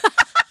 Oh.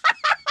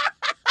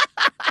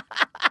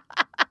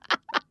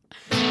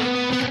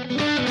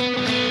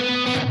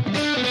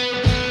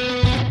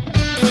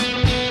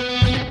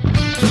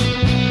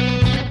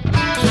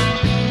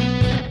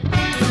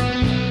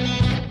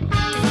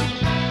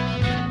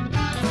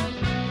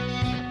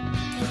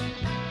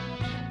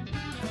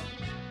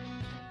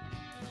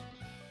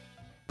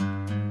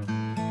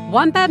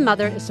 One Bad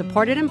Mother is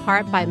supported in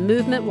part by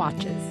Movement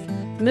Watches.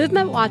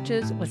 Movement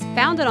Watches was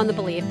founded on the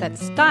belief that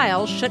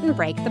style shouldn't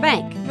break the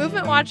bank.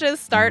 Movement watches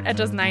start at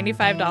just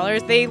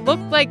 $95. They look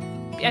like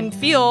and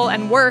feel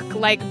and work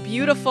like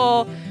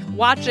beautiful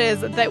watches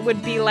that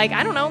would be like,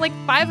 I don't know, like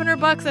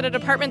 $500 at a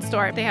department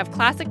store. They have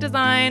classic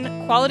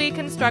design, quality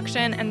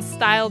construction, and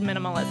styled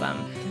minimalism.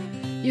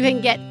 You can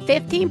get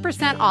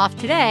 15% off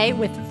today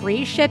with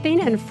free shipping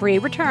and free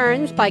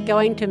returns by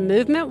going to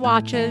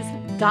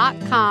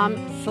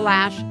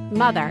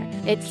movementwatches.com/mother.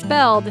 It's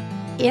spelled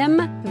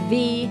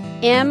MVMT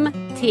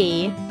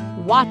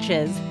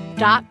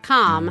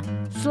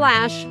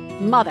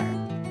watches.com/mother.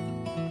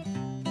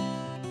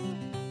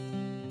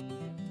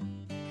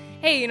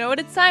 Hey, you know what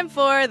it's time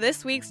for?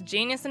 This week's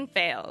Genius and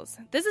Fails.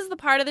 This is the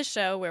part of the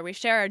show where we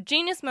share our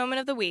genius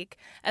moment of the week,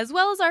 as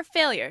well as our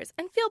failures,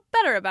 and feel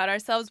better about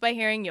ourselves by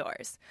hearing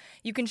yours.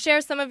 You can share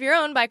some of your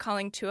own by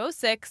calling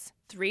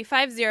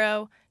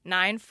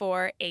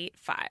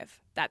 206-350-9485.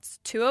 That's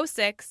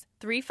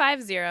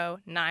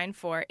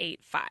 206-350-9485.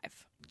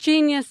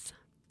 Genius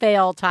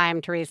fail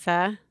time,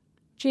 Teresa.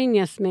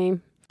 Genius me.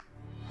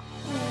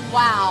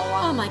 Wow.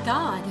 Oh my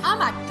God. Oh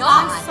my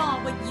God. I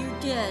saw what you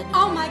did.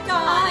 Oh my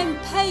God. I'm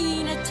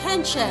paying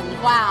attention.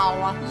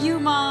 Wow. You,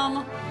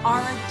 Mom, are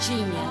a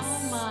genius.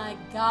 Oh my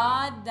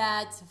God,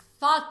 that's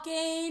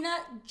fucking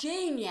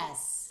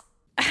genius.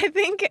 I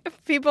think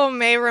people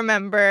may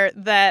remember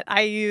that I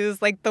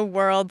use like the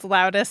world's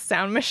loudest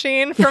sound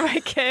machine for my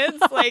kids.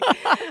 Like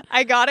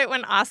I got it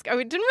when Oscar,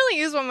 we didn't really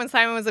use one when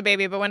Simon was a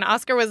baby, but when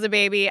Oscar was a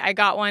baby, I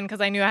got one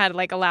because I knew I had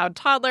like a loud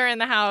toddler in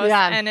the house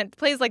and it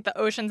plays like the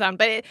ocean sound,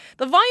 but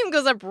the volume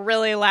goes up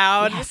really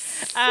loud.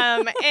 Yes.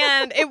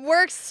 And it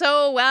works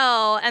so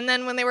well. And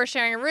then when they were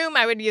sharing a room,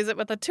 I would use it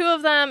with the two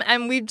of them.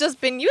 And we've just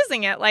been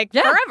using it like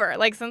forever,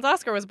 like since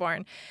Oscar was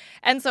born.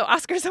 And so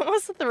Oscar's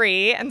almost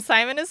 3 and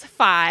Simon is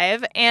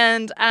 5.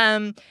 And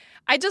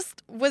I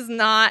just was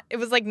not, it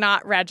was like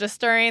not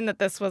registering that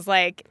this was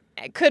like,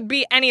 it could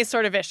be any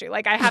sort of issue.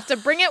 Like I have to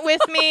bring it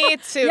with me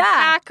to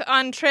pack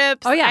on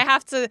trips. Oh, yeah. I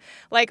have to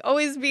like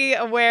always be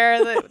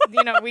aware that,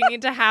 you know, we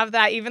need to have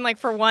that even like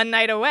for one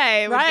night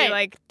away. It would be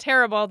like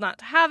terrible not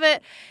to have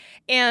it.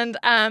 And,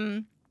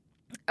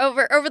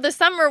 over the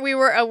summer, we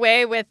were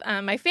away with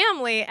my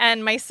family,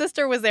 and my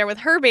sister was there with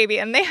her baby,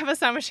 and they have a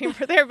sound machine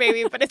for their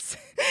baby, but it's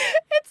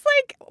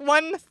like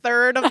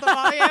 1/3 of the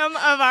volume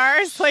of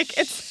ours. Like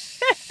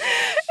it's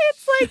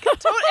like and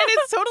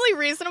it's totally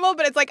reasonable,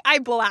 but it's like I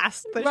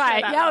blast the shit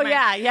out of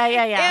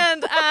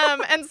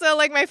Yeah. And so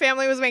like my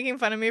family was making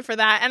fun of me for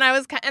that, and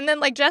and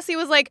then like Jesse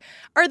was like,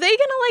 "Are they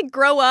gonna like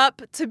grow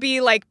up to be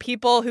like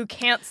people who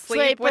can't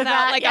sleep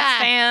without like a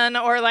fan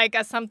or like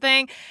a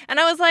something?" And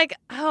I was like,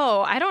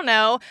 "Oh, I don't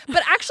know."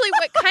 But actually,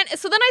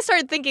 so then I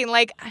started thinking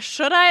like,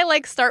 should I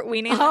like start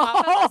weaning them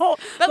off?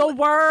 But the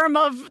worm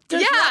of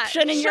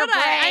disruption in your brain.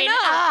 I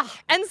know.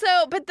 And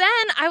so, but then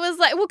I was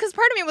like, well, because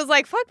part of me was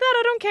like, fuck that,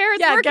 I don't care,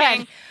 it's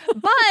working.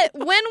 But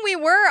when we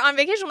were on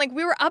vacation, like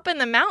we were up in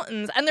the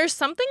mountains, and there's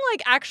something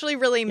like actually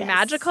really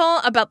magical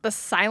about the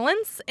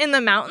silence in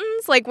the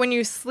mountains, like when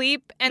you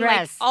sleep and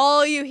like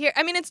all you hear.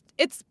 I mean, it's.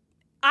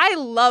 I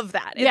love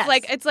that.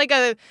 It's like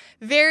a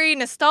very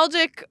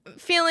nostalgic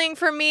feeling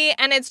for me,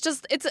 and I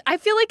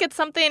feel like it's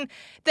something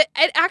that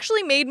it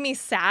actually made me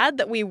sad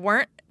that we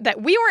weren't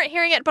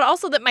hearing it, but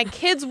also that my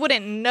kids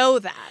wouldn't know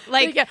that.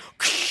 Like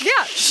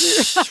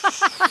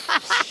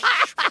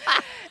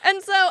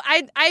And so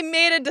I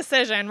made a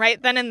decision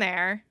right then and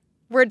there.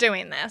 We're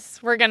doing this.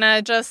 We're going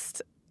to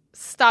just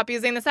stop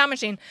using the sound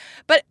machine.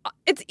 But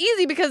it's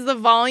easy because the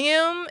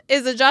volume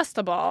is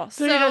adjustable.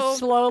 So you're just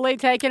slowly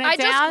taking it down? I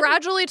just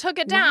gradually took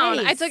it down.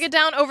 Nice. I took it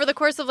down over the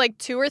course of like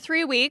 2 or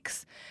 3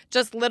 weeks,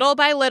 just little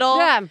by little.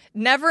 Yeah.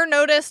 Never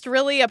noticed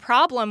really a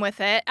problem with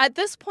it. At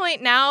this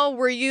point now,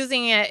 we're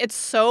using it. It's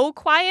so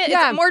quiet.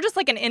 Yeah. It's more just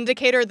like an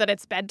indicator that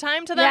it's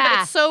bedtime to them. Yeah. But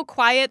it's so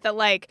quiet that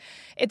like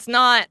it's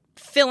not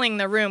filling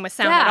the room with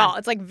sound at all.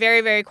 It's like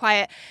very, very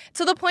quiet.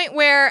 To the point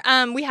where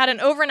we had an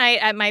overnight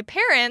at my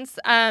parents'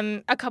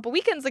 a couple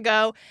weekends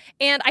ago,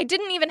 and I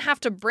didn't even have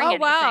to bring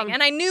anything. Wow.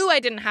 And I knew I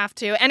didn't have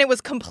to, and it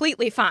was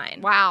completely fine.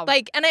 Wow.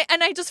 Like, and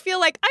I just feel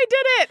like I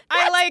did it.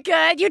 That's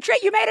good.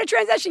 You made a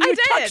transition. You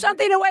took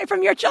something away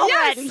from your children.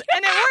 Yes, and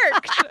it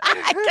worked.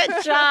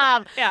 Good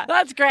job. Yeah.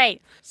 That's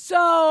great.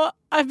 So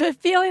I've been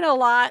feeling a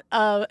lot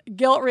of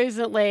guilt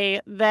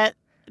recently that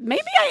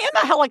maybe I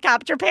am a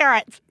helicopter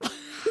parent.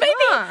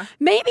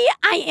 Maybe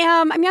I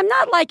am. I mean, I'm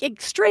not like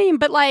extreme,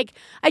 but like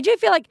I do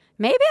feel like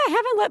maybe I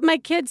haven't let my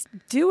kids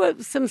do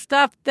some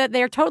stuff that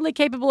they're totally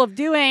capable of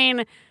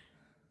doing.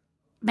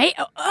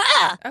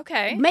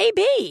 Okay.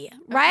 Maybe,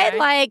 right? Okay.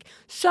 Like,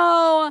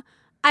 so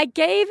I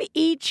gave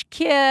each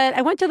kid,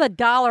 I went to the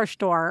dollar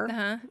store.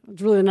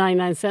 It's really a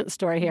 99-cent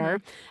store here.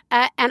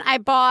 And I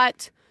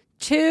bought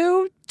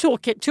 2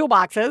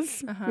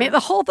 toolboxes. I mean,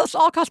 this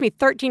all cost me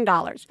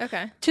 $13.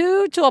 Okay.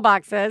 2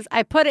 toolboxes.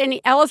 I put in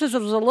Ellis's.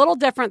 It was a little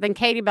different than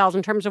Katie Bell's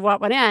in terms of what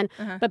went in,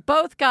 but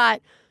both got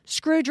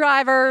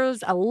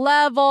screwdrivers, a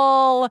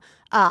level,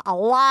 a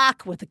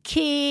lock with a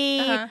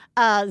key,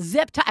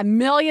 zip tie, a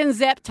million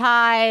zip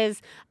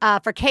ties.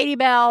 For Katie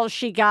Bell,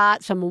 she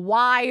got some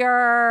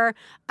wire,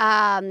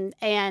 and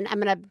I'm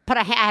gonna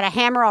I had a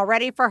hammer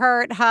already for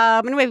her at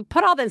home. Anyway, we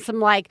put all in some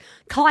like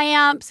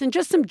clamps and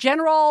just some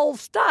general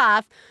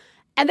stuff.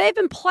 And they've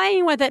been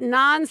playing with it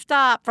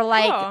nonstop for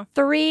like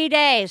 3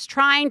 days,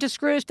 trying to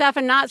screw stuff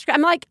and not screw.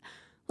 I'm like,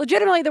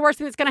 legitimately, the worst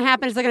thing that's going to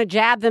happen is they're going to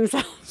jab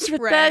themselves with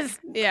this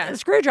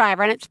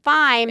screwdriver, and it's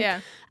fine.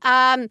 Yeah.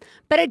 But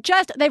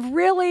they've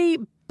really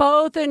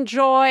both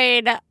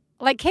enjoyed,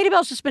 like Katie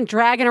Bell's just been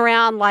dragging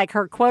around like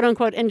her quote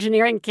unquote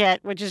engineering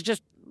kit, which is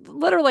just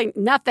literally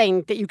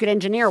nothing that you could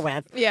engineer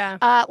with.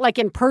 Yeah. Like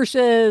in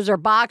purses or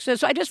boxes.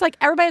 So I just like,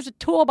 everybody has a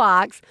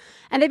toolbox,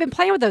 and they've been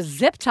playing with those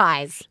zip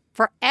ties.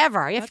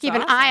 forever. You have to That's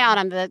keep an eye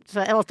on him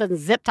so Ellis doesn't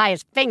zip tie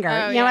his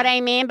finger. You know what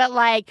I mean? But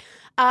like,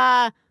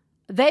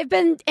 they've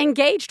been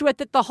engaged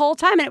with it the whole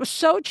time, and it was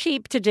so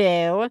cheap to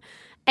do.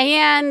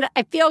 And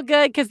I feel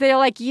good because they're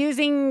like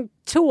using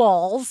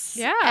tools.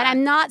 Yeah. And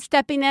I'm not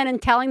stepping in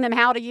and telling them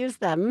how to use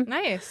them.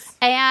 Nice.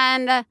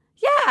 And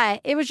yeah,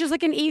 it was just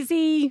like an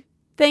easy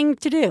thing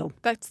to do.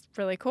 That's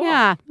really cool.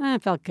 Yeah,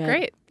 it felt good.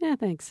 Great. Yeah,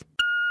 thanks.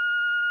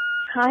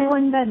 Hi,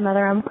 One Bed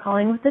Mother. I'm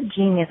calling with a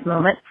genius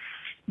moment.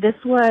 This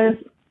was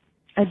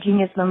a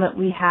genius moment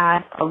we had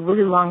a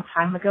really long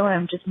time ago, and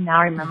I'm just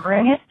now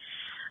remembering it.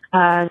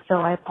 So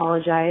I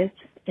apologize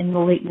in the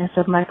lateness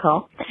of my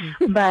call.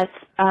 But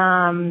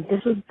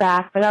this was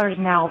back, but I was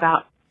now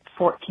about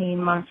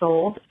 14 months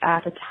old.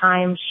 At the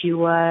time, she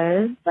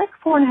was like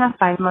 4.5,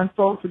 5 months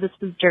old. So this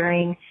was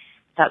during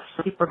that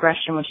sleep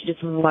regression when she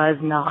just was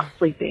not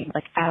sleeping,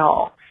 like at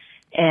all.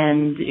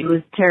 And it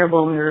was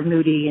terrible, and we were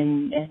moody,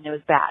 and it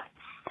was bad.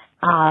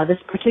 This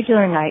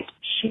particular night,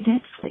 she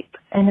did sleep,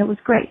 and it was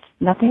great.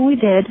 Nothing we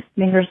did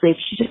made her sleep.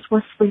 She just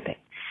was sleeping.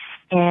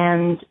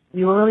 And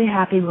we were really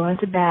happy. We went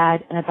to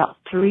bed, and about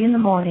 3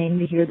 a.m,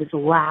 we hear this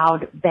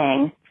loud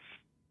bang.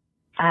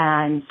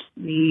 And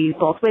we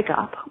both wake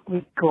up.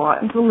 We go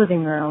out into the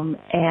living room,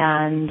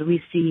 and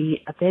we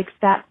see a big,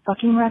 fat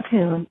fucking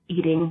raccoon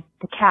eating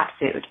the cat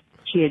food.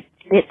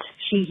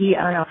 He,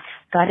 I don't know,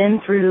 got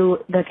in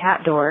through the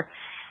cat door,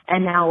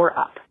 and now we're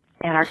up.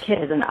 And our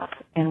kid isn't up,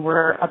 and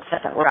we're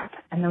upset that we're up.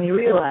 And then we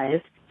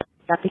realized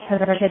that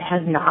because our kid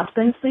has not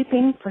been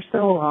sleeping for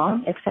so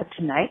long, except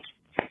tonight,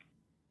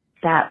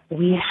 that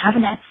we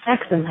haven't had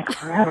sex in like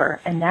forever,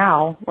 and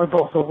now we're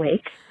both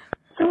awake.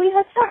 So we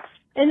had sex,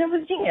 and it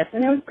was genius,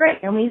 and it was great.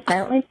 And we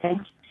silently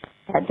thanked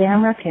that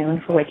damn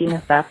raccoon for waking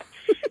us up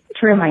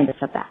to remind us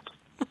of that.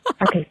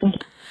 Okay, thank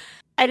you.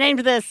 I named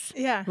this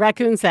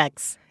Raccoon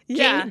Sex.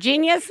 Yeah.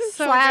 Genius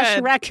So /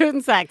 good.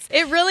 Raccoon Sex.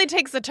 It really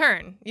takes a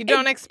turn. You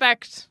don't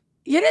expect.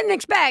 You didn't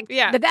expect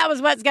that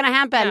was what's going to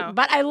happen. No.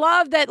 But I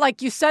love that,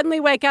 like, you suddenly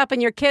wake up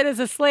and your kid is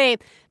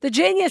asleep. The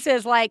genius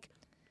is, like,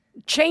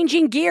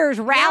 changing gears,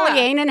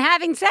 rallying, and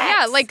having sex.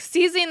 Yeah, like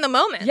seizing the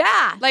moment.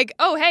 Yeah. Like,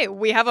 oh, hey,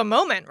 we have a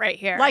moment right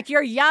here. Like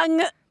your young,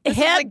 this is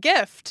a hip,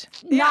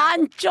 gift.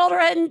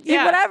 non-children,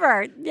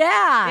 whatever.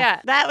 Yeah.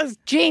 Yeah. That was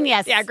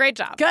genius. Yeah, great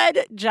job.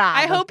 Good job.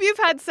 I hope you've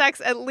had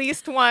sex at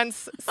least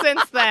once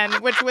since then,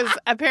 which was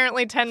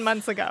apparently 10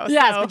 months ago.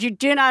 Yes, so. but you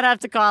do not have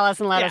to call us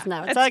and let us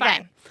know. It's okay.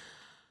 Fine.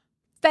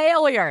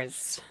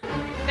 Failures.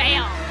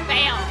 Fail.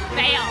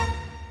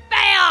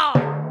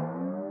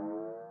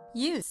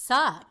 You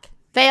suck.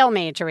 Fail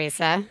me,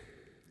 Teresa.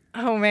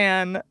 Oh,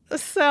 man.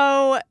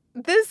 So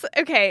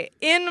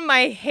in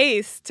my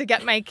haste to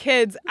get my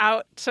kids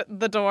out to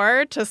the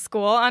door to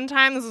school on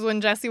time, this was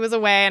when Jesse was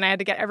away and I had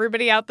to get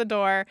everybody out the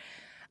door.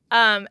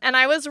 And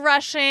I was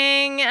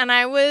rushing and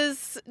I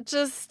was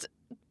just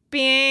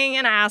being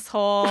an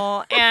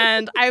asshole.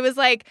 And I was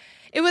like,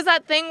 it was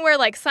that thing where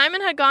like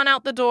Simon had gone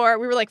out the door.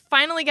 We were like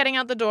finally getting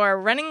out the door,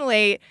 running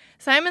late.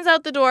 Simon's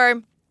out the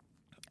door.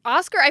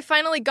 Oscar, I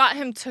finally got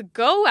him to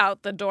go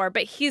out the door,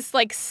 but he's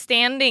like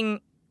standing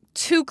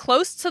too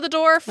close to the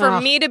door for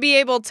me to be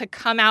able to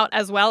come out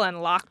as well and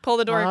pull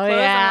the door close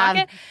and lock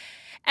it.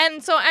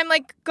 And so I'm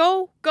like,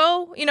 go.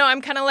 You know,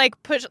 I'm kind of like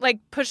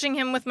pushing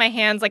him with my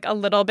hands like a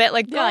little bit,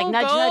 like go, like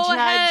nudge, go nudge,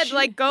 ahead, nudge.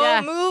 like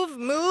go,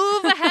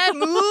 move ahead,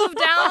 move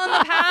down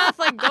the path,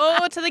 like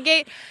go to the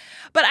gate.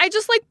 But I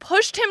just like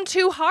pushed him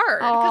too hard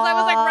because I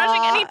was like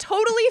rushing, and he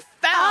totally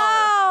fell.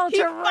 Oh, he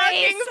Teresa.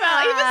 fucking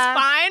fell. He was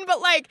fine, but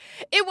like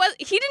he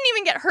didn't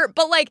even get hurt.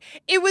 But like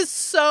it was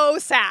so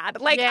sad.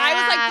 Like I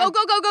was like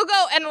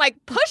go, and like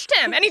pushed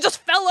him, and he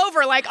just fell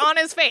over like on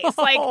his face.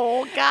 Like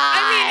oh God,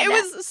 I mean, it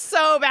was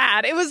so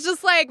bad. It was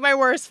just like my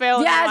worst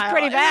fail. Yeah, in a it's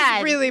pretty while. bad.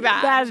 It was really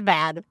bad. That's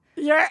bad.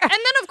 And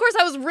then, of course,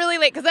 I was really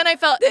late because then I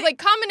felt like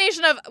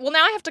combination of, well,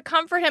 now I have to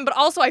comfort him, but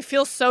also I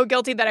feel so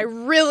guilty that I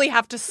really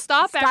have to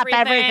stop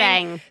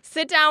everything,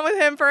 sit down with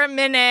him for a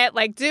minute,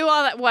 like do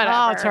all that,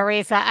 whatever. Oh,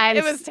 Teresa,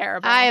 it was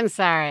terrible. I am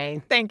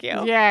sorry. Thank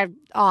you. You're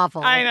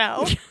awful. I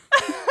know.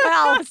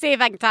 Well, let's see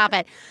if I can top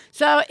it.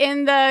 So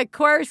in the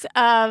course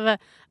of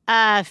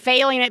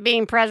failing at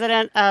being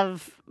president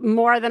of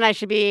more than I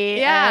should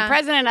be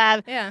president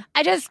of,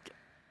 I just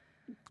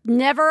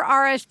never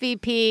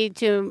RSVP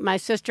to my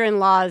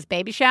sister-in-law's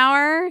baby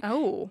shower.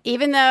 Oh.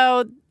 Even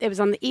though it was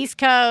on the East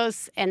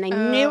Coast and they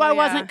knew I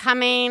wasn't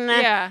coming.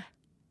 Yeah.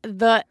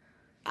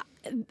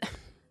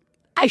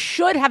 I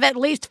should have at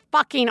least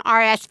fucking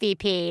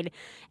RSVP'd.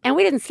 And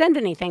we didn't send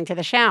anything to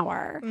the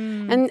shower.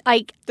 And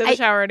like, did the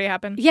shower already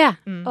happen? Yeah.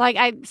 Like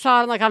I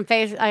saw like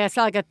I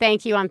saw like a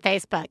thank you on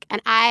Facebook,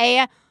 and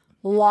I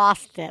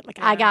lost it. Like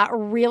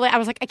I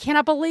was like, I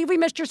cannot believe we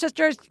missed your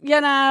sister's,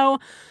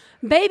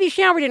 baby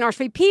shower. We didn't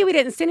RSVP. We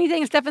didn't send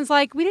anything. And Stefan's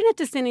like, we didn't have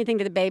to send anything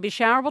to the baby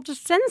shower. We'll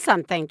just send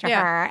something to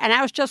her. And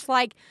I was just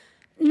like,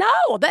 no,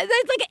 that's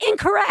like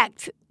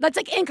incorrect. That's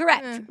like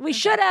incorrect. We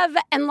should have.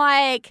 And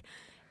like,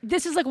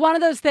 this is like one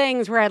of those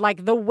things where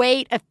like the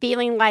weight of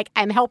feeling like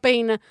I'm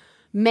helping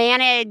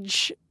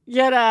manage,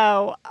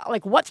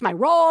 like what's my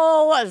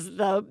role as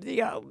the,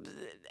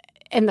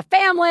 in the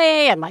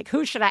family and like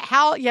who should I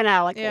how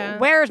like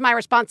where's my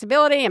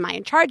responsibility? Am I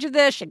in charge of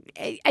this? And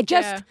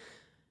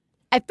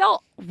I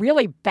felt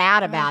really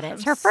bad about it.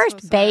 It's her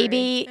first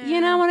baby.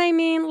 You know what I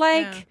mean?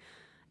 Like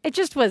it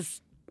just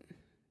was.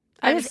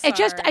 I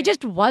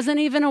just wasn't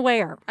even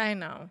aware. I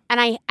know.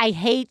 And I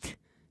hate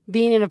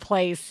being in a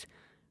place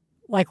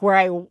like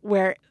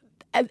where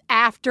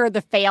after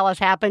the fail has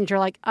happened, you're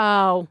like,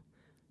 oh,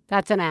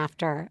 that's an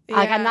after.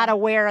 Like I'm not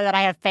aware that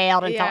I have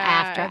failed until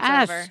after.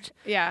 I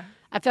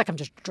feel like I'm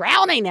just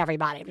drowning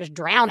everybody. I'm just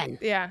drowning.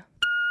 Yeah.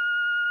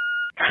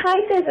 Hi,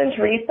 this is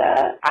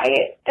Teresa. I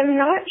am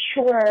not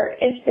sure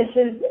if this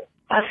is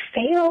a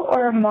fail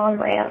or a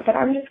mom rant, but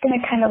I'm just going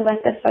to kind of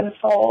let this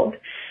unfold.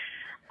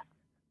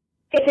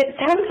 If it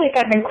sounds like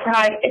I've been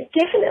crying, it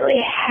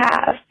definitely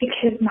have,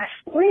 because my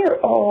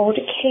 4-year-old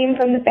came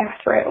from the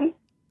bathroom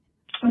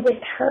with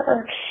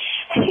her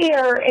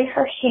hair in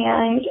her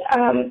hand.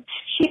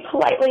 She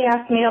politely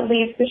asked me to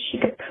leave so she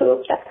could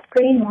poop. That's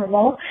pretty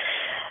normal.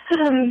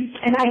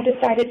 And I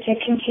decided to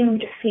continue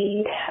to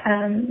feed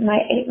my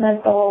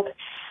 8-month-old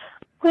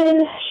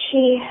when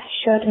she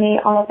showed me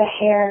all the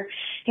hair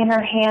in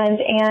her hand.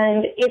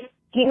 And it's,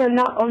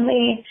 not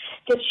only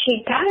did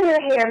she dye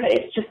her hair, but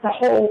it's just the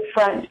whole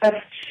front of,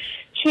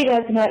 she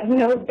has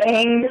no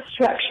bang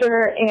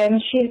structure,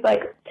 and she's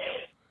like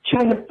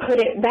trying to put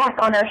it back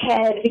on her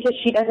head because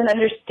she doesn't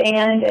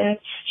understand, and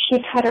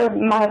she cut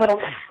My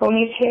Little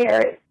Pony's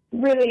hair. It's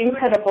really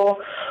incredible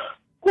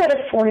what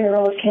a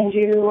 4-year-old can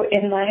do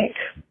in like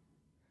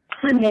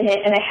a minute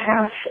and a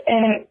half.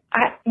 And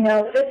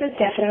this is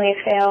definitely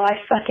a fail. I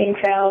fucking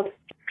failed.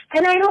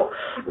 And I don't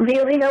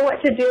really know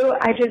what to do.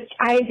 I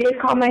did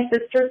call my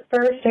sister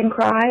first and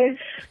cry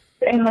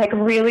and like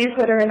really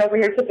put her in a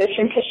weird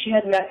position because she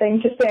had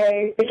nothing to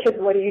say, because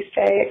what do you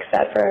say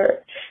except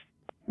for,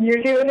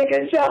 you're doing a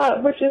good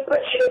job, which is what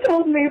she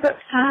told me. But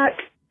fuck,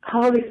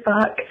 holy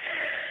fuck,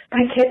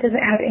 my kid doesn't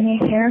have any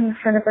hair in the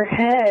front of her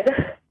head.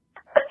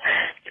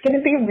 It's going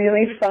to be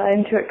really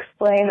fun to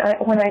explain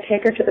when I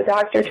take her to the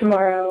doctor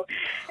tomorrow.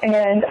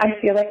 And I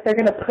feel like they're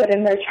going to put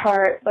in their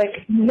chart,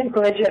 like,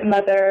 negligent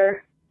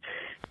mother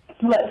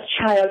lets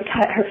child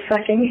cut her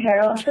fucking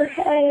hair off her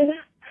head.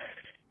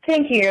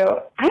 Thank you.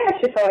 I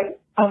actually feel like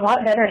a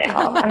lot better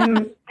now.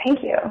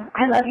 Thank you.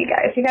 I love you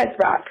guys. You guys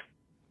rock.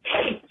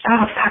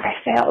 Oh, fuck, I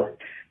failed.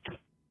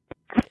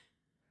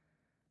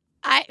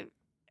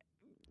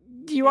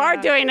 You are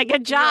doing a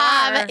good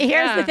job.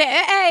 Here's the thing.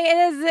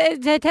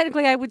 It is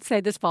technically, I would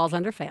say this falls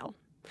under fail.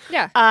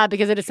 Yeah.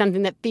 Because it is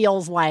something that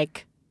feels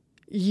like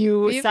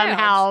you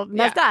somehow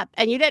messed up,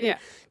 and you didn't. Yeah.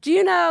 Do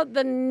you know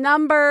the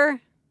number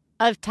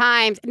of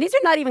times, and these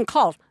are not even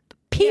calls,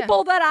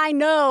 people that I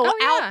know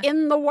out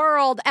in the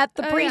world at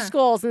the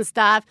preschools and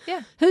stuff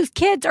whose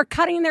kids are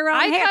cutting their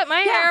own hair. I cut my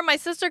hair. My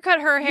sister cut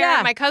her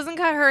hair. My cousin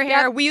cut her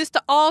hair. We used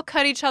to all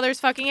cut each other's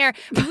fucking hair.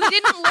 We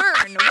didn't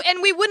learn.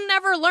 And we would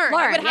never learn.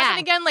 It would happen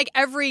again like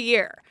every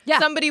year. Yeah.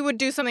 Somebody would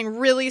do something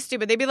really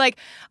stupid. They'd be like,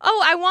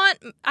 oh,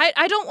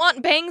 I don't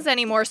want bangs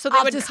anymore. So they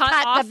would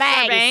cut off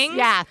their bangs.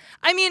 Yeah.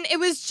 I mean, it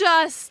was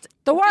just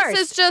the worst.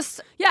 This is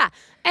just. Yeah.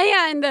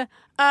 And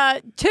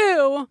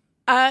two,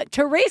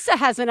 Teresa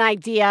has an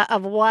idea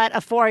of what a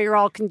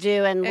 4-year-old can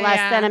do in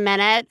less than a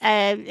minute.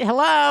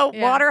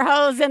 Water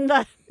hose in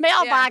the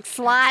mailbox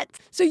slot.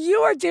 So you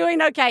are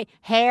doing okay.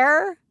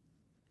 Hair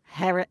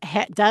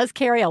does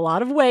carry a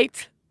lot of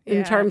weight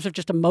in terms of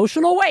just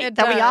emotional weight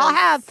that we all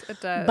have.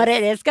 It does. But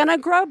it is going to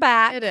grow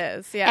back. It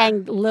is, yeah.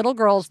 And little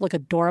girls look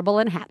adorable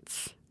in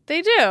hats.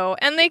 They do.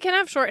 And they can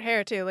have short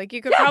hair, too. Like,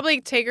 you could probably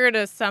take her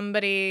to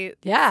somebody.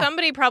 Yeah.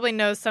 Somebody probably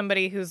knows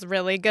somebody who's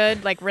really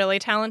good, like, really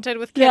talented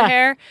with kid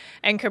hair,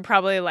 and could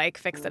probably, like,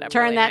 fix it up.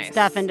 Turn really that nice.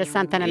 stuff into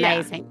something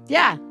amazing.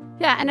 Yeah.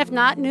 Yeah. And if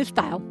not, new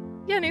style.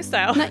 Yeah, new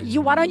style.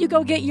 Why don't you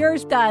go get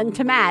yours done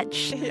to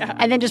match? Yeah.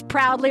 And then just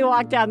proudly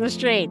walk down the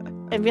street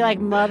and be like,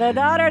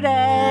 Mother-Daughter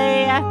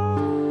Day.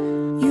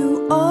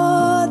 You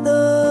are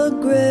the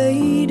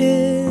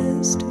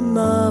greatest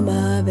mom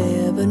I've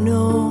ever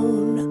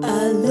known.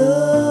 I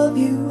love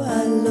you,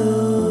 I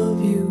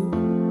love you.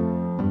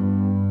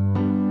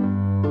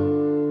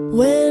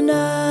 When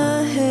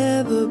I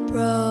have a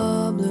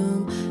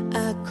problem,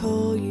 I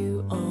call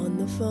you on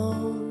the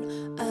phone.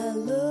 I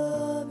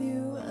love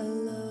you, I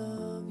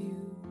love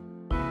you.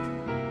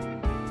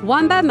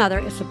 One Bad Mother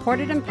is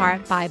supported in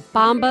part by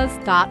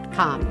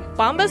Bombas.com.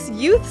 Bombas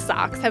youth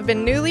socks have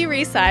been newly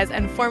resized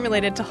and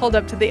formulated to hold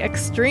up to the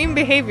extreme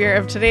behavior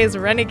of today's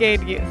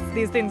renegade youth.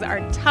 These things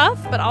are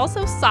tough, but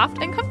also soft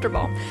and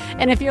comfortable.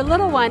 And if your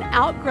little one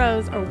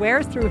outgrows or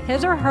wears through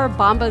his or her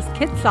Bombas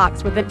kid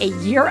socks within a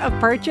year of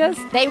purchase,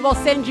 they will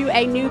send you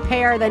a new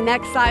pair the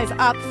next size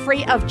up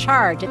free of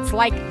charge. It's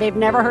like they've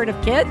never heard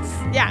of kids.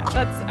 Yeah,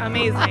 that's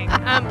amazing.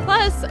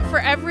 Plus, for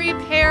every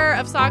pair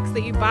of socks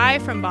that you buy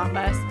from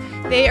Bombas,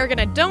 they are going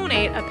to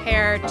donate a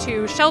pair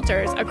to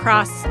shelters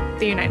across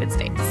the United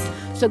States.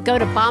 So go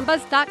to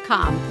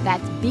bombas.com,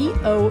 that's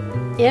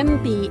BOMBAS.com,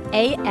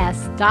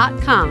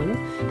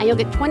 and you'll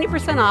get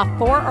 20% off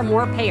 4 or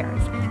more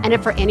pairs. And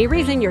if for any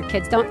reason your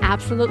kids don't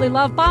absolutely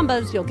love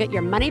Bombas, you'll get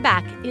your money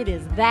back. It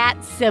is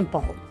that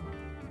simple.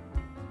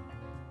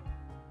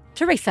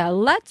 Teresa,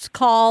 let's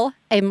call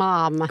a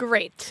mom.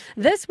 Great.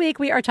 This week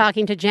we are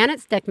talking to Janet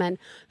Stickmon,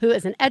 who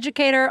is an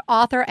educator,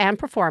 author, and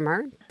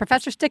performer.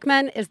 Professor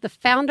Stickmon is the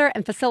founder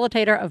and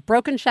facilitator of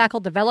Broken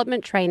Shackle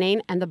Development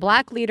Training and the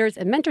Black Leaders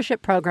and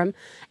Mentorship Program,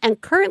 and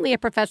currently a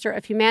professor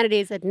of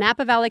humanities at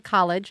Napa Valley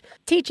College,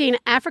 teaching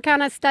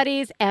Africana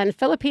Studies and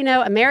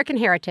Filipino American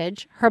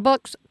Heritage. Her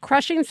books,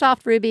 Crushing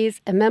Soft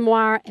Rubies, a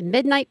memoir, and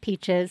Midnight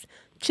Peaches,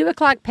 2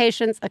 O'Clock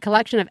Patience, a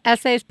collection of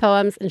essays,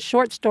 poems, and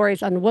short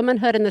stories on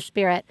womanhood and the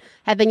spirit,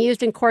 have been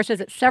used in courses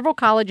at several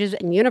colleges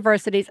and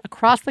universities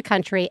across the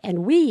country, and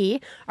we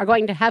are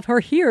going to have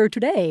her here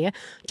today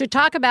to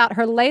talk about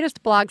her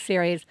latest blog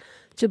series,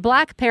 To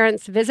Black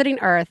Parents Visiting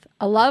Earth,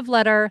 a love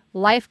letter,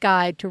 life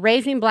guide to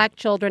raising Black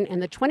children in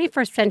the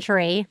 21st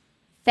century.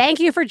 Thank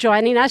you for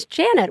joining us,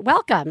 Janet.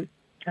 Welcome.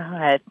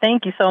 God,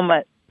 thank you so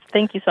much.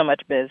 Thank you so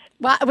much, Biz.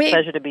 Well,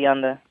 Pleasure to be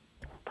on the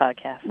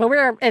podcast.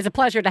 Well, it's a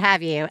pleasure to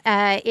have you.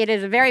 It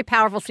is a very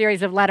powerful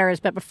series of letters,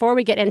 but before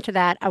we get into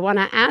that, I want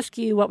to ask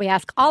you what we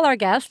ask all our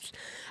guests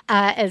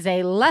as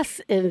a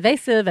less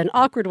invasive and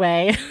awkward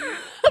way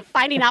of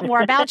finding out more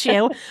about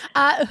you.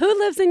 Who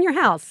lives in your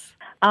house?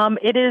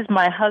 It is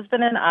my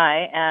husband and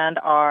I and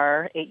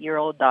our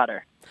 8-year-old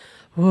daughter.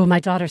 Oh, my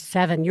daughter's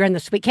 7. You're in the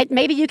sweet.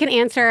 Maybe you can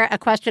answer a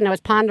question I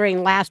was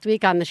pondering last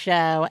week on the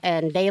show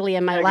and daily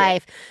in my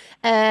life.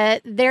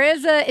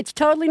 It's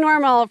totally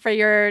normal for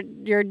your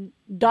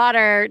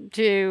daughter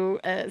to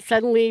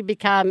suddenly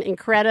become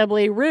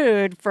incredibly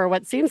rude for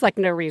what seems like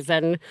no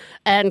reason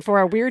and for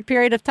a weird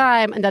period of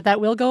time, and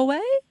that will go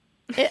away?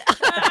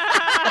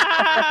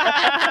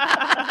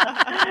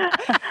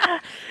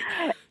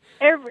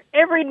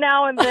 Every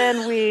now and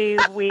then we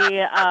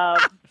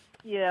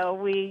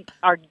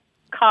are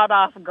caught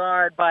off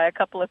guard by a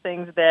couple of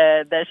things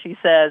that she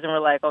says, and we're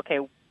like, okay,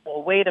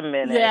 well, wait a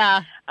minute. Yeah.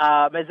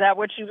 Is that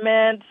what you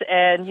meant?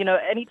 And,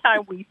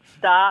 anytime we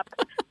stop,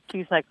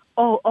 she's like,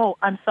 oh,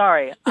 I'm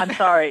sorry. And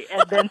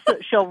then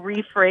she'll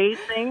rephrase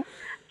things.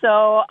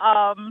 So,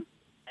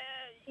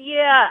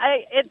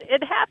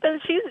 it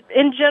happens.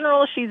 In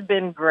general, she's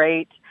been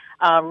great,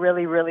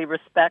 really, really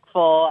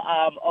respectful.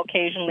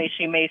 Occasionally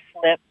she may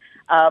slip,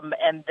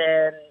 and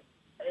then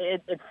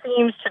it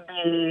seems to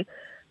be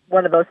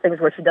one of those things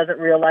where she doesn't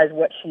realize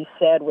what she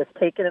said was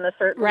taken in a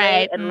certain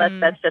way, unless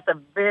it's just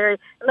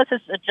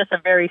a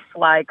very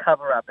sly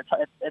cover up.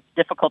 It's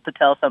difficult to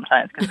tell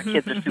sometimes because the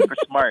kids are super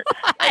smart,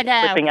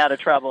 slipping out of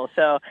trouble.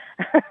 So,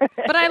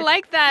 but I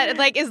like that.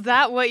 Like, is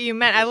that what you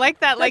meant? I like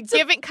that. Like,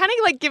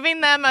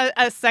 giving them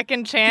a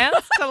second chance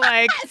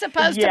to as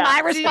opposed to my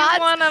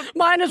response.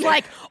 Mine is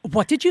like,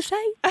 "What did you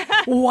say?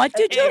 What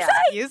did you say?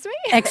 Excuse me?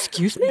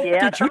 Excuse me?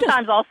 Yeah,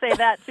 sometimes I'll say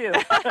that too.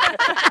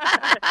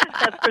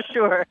 That's for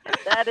sure.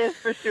 That is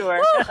for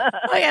sure.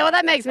 Okay, well,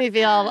 that makes me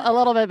feel a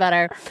little bit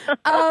better.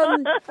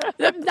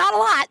 Not a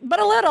lot, but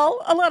a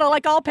little,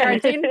 like all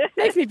parenting.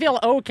 Makes me feel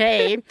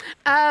okay.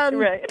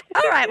 Right.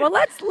 All right, well,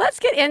 let's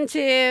get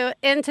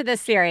into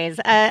this series.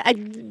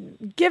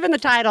 Given the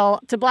title,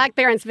 To Black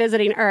Parents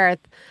Visiting Earth,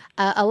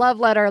 a love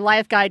letter,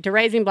 life guide to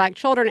raising Black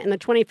children in the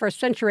 21st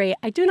century,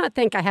 I do not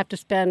think I have to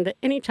spend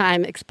any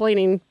time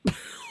explaining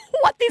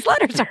what these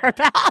letters are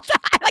about.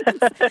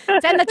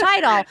 It's in the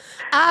title.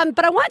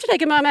 But I want to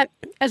take a moment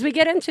as we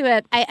get into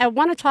it. I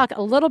want to talk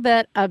a little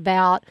bit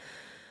about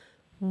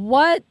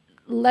what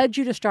led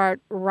you to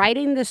start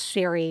writing this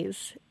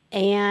series,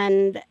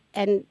 and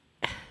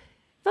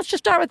let's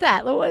just start with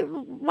that.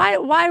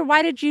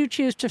 Why did you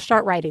choose to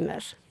start writing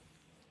this?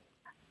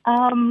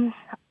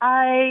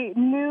 I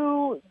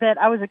knew that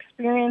I was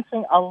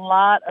experiencing a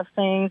lot of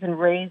things in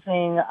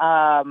raising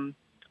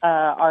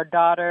our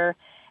daughter,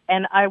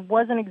 and I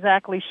wasn't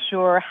exactly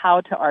sure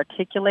how to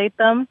articulate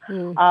them.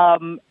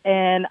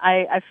 And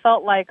I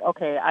felt like,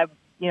 okay, I've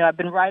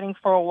been writing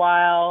for a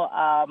while.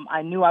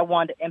 I knew I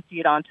wanted to empty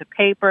it onto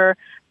paper,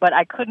 but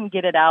I couldn't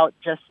get it out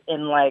just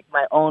in like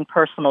my own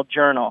personal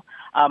journal.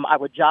 I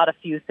would jot a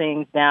few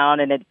things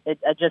down, and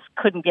I just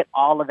couldn't get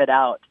all of it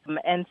out.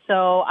 And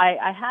so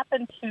I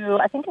happened to,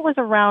 I think it was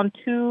around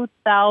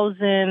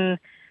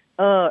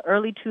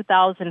early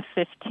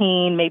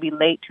 2015, maybe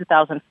late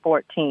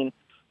 2014.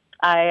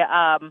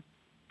 I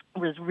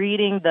was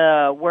reading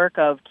the work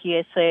of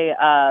Kiese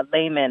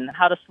Layman,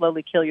 How to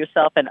Slowly Kill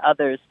Yourself and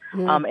Others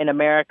in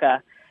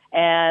America.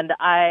 And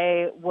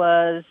I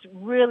was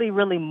really,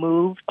 really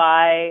moved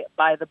by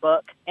the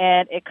book.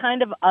 And it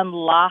kind of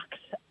unlocked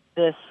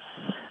this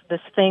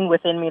thing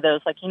within me that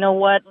was like, you know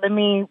what, let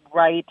me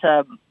write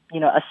a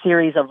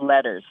series of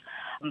letters.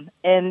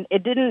 And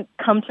it didn't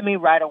come to me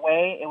right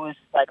away. It was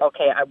like,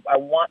 okay, I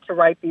want to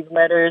write these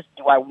letters.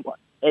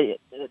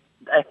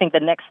 I think the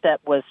next step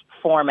was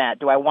format.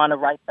 Do I want to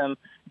write them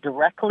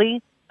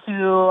directly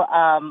to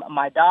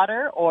my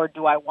daughter, or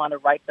do I want to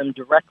write them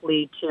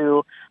directly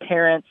to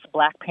parents,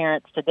 Black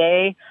parents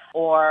today,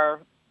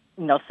 or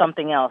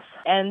something else?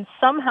 And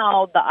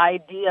somehow the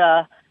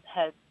idea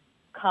had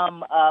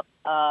come up,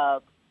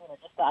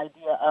 just the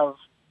idea of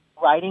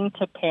writing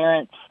to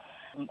parents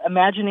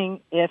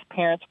imagining if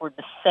parents were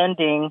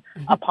descending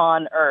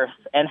upon Earth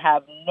and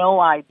have no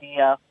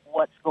idea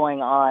what's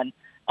going on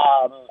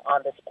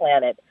this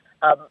planet.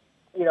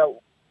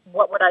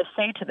 What would I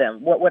say to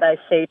them? What would I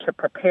say to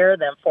prepare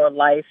them for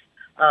life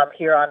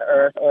here on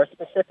Earth, or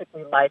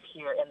specifically life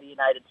here in the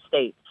United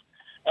States?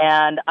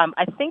 And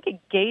I think it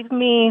gave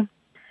me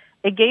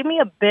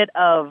a bit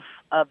of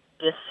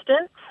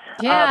distance.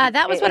 Yeah,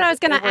 that was what I was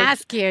going to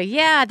ask you.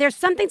 Yeah, there's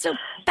something so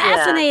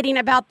fascinating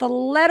about the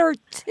letter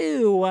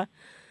to.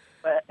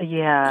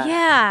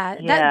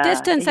 That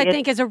distance, I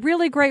think, is a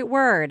really great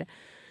word.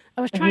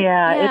 I was trying.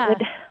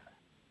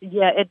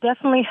 It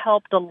definitely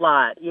helped a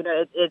lot.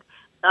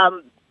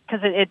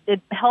 Because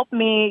it helped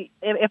me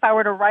if I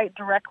were to write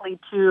directly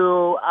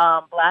to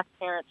Black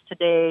parents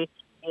today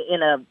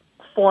in a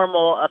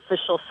formal,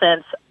 official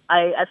sense.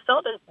 I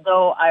felt as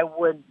though I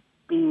would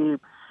be,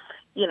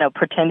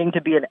 pretending to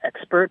be an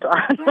expert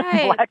on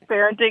Black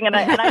parenting, and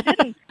I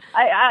didn't.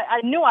 I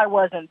knew I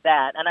wasn't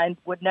that, and I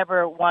would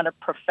never want to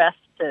profess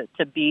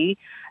to be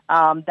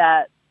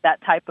that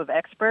type of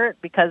expert,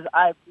 because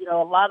a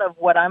lot of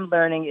what I'm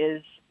learning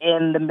is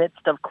in the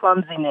midst of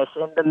clumsiness,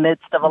 in the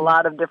midst of a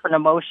lot of different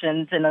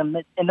emotions, in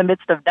the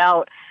midst of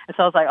doubt. And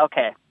so I was like,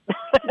 okay.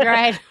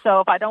 Right. So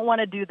if I don't want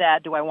to do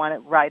that, do I want to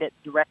write it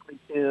directly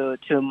to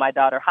my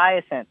daughter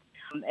Hyacinth?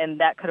 And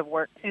that could have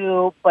worked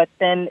too. But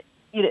then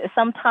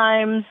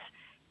sometimes,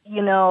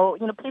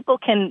 people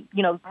can,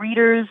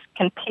 readers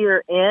can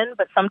peer in,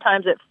 but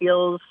sometimes it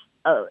feels,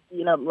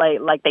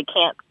 like they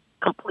can't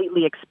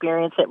completely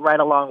experience it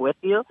right along with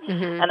you.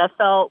 Mm-hmm. And I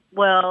felt,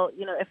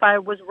 if I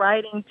was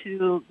writing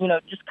to,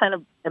 just kind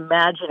of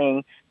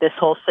imagining this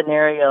whole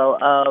scenario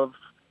of,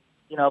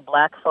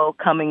 Black folk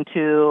coming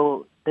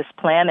to this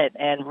planet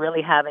and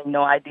really having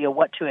no idea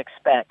what to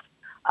expect,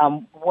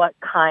 what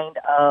kind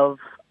of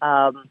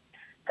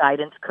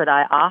guidance could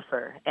I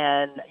offer?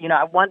 And,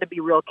 I wanted to be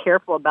real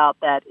careful about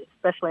that,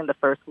 especially in the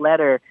first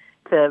letter,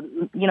 to,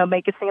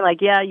 make it seem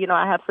like,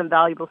 I have some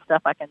valuable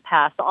stuff I can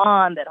pass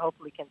on that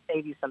hopefully can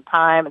save you some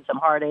time and some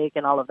heartache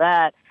and all of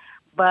that.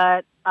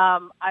 But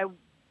I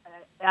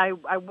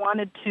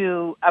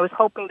was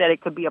hoping that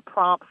it could be a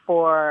prompt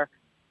for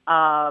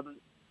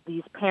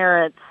these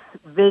parents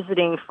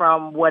visiting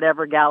from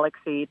whatever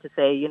galaxy to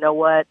say, you know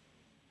what,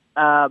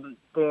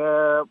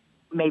 there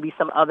may be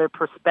some other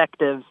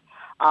perspectives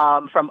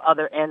from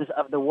other ends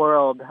of the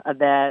world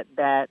that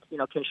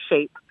can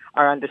shape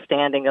our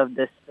understanding of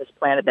this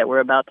planet that we're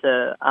about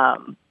to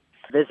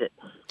visit.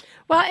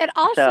 Well, it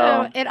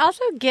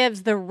also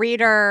gives the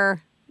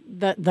reader,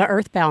 the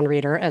earthbound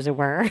reader, as it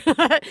were,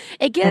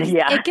 it gives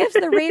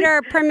the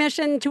reader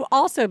permission to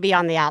also be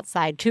on the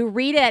outside, to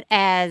read it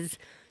as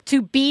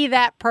to be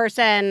that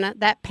person,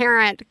 that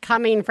parent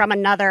coming from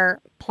another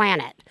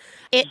planet.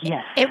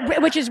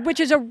 Which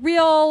is a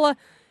real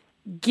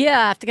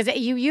gift, because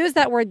you use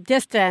that word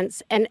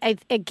distance, and I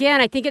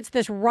think it's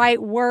this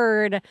right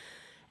word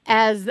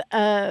as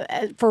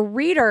for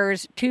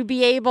readers to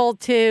be able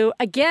to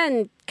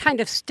again kind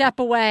of step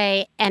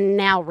away and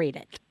now read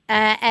it,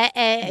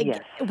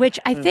 which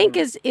I think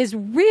is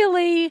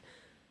really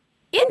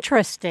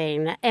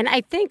interesting, and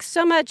I think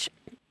so much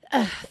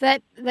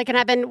that can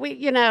happen.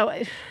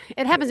 It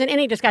happens in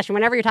any discussion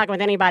whenever you're talking with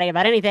anybody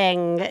about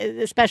anything,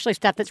 especially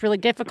stuff that's really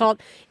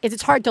difficult.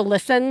 It's hard to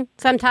listen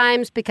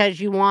sometimes because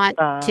you want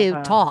to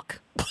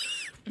talk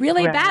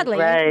really badly.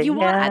 Right. You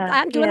want.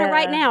 I'm doing it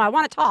right now. I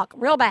want to talk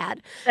real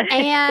bad,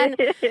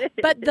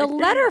 but the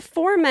letter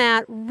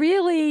format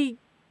really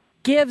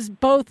gives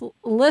both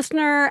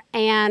listener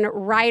and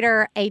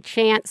writer a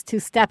chance to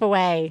step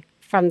away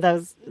from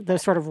those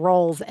sort of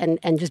roles and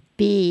just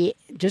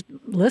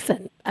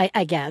listen,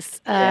 I guess.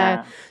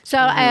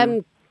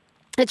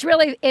 It's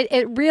really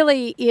it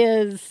really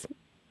is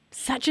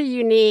such a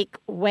unique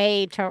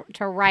way to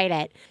write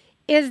it.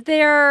 Is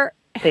there?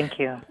 Thank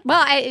you.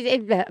 Well,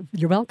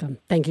 you're welcome.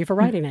 Thank you for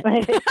writing it.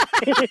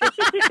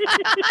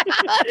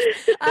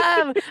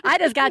 I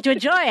just got to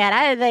enjoy it.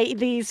 I had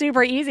the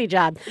super easy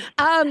job.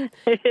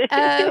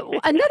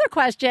 Another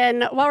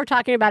question, while we're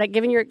talking about it,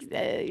 given your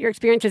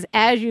experiences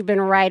as you've been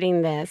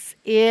writing this,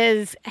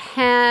 is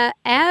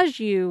as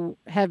you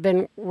have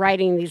been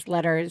writing these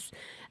letters,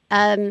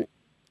 how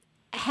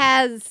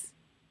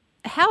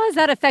has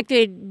that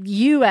affected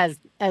you as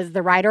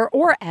the writer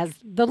or as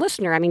the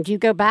listener? I mean, do you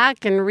go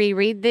back and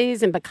reread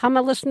these and become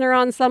a listener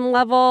on some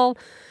level?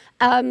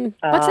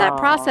 What's that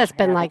process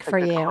been like for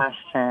you?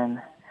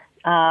 Question.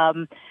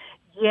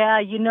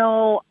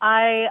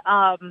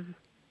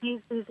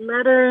 These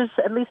letters,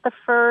 at least the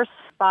first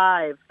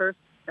five,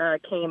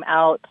 came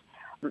out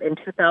in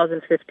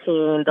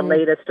 2015, the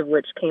latest of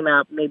which came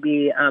out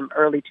maybe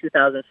early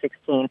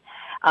 2016.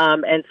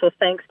 And so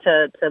thanks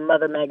to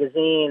Mother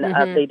Magazine,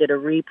 they did a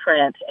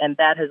reprint, and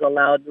that has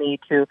allowed me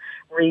to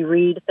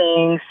reread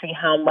things, see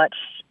how much,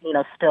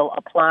 still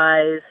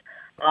applies,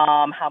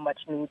 how much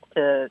needs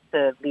to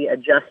be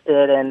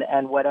adjusted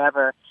and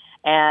whatever.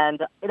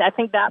 And I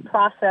think that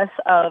process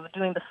of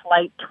doing the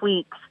slight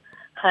tweaks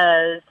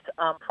has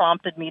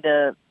prompted me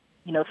to,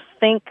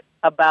 think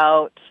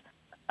about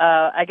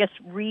I guess,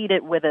 read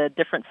it with a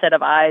different set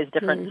of eyes,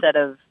 different set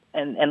of,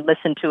 and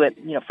listen to it,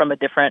 from a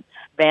different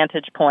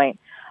vantage point.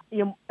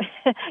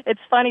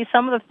 It's funny,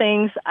 some of the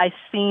things I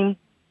seem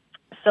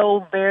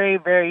so very,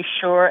 very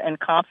sure and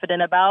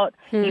confident about,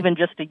 even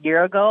just a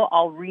year ago,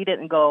 I'll read it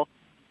and go,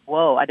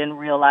 whoa, I didn't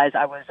realize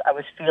I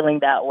was feeling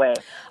that way.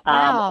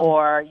 Wow.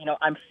 Or,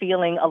 I'm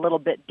feeling a little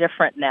bit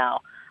different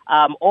now.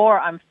 Or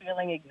I'm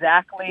feeling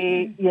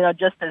exactly,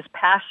 just as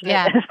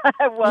passionate as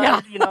I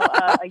was,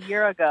 a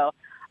year ago.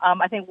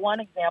 I think one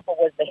example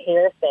was the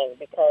hair thing,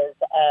 because,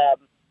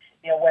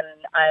 when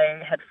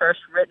I had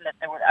first written it,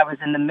 I was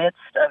in the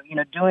midst of,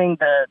 doing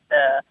the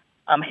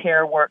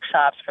hair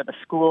workshops for the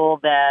school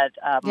that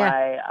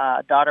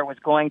my daughter was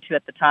going to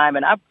at the time.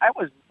 And I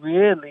was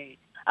really...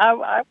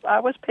 I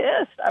was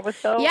pissed. I was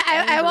so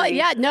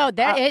angry.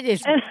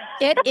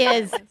 It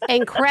is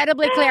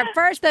incredibly clear.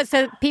 First,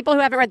 so people who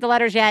haven't read the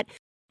letters yet.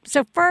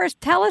 So first,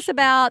 tell us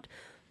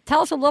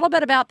a little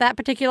bit about that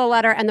particular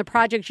letter and the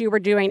projects you were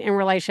doing in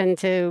relation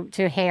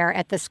to hair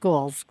at the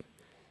schools.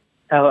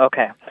 Oh,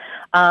 okay.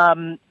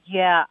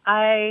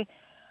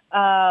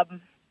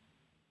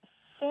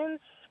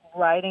 Since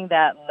writing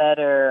that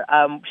letter,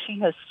 she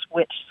has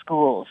switched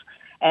schools.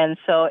 And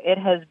so it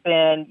has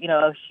been,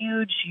 a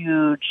huge,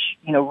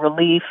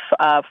 relief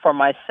for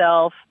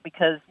myself,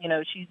 because,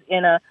 she's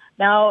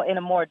now in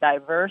a more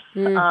diverse,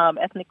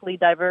 ethnically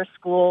diverse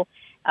school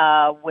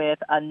with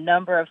a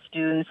number of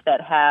students that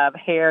have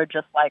hair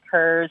just like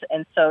hers.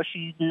 And so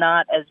she's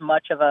not as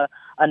much of a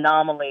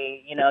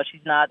anomaly,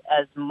 she's not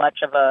as much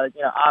of a,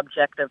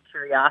 object of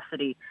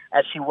curiosity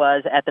as she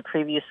was at the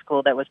previous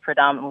school that was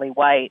predominantly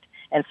white.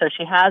 And so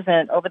she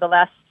hasn't, over the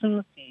last,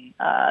 it's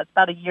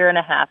about a year and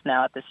a half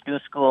now at this new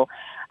school,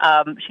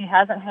 she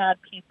hasn't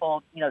had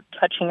people,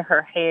 touching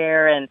her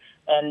hair and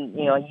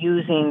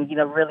using,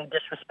 really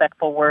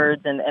disrespectful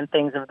words and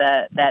things of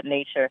that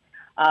nature.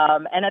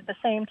 And at the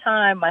same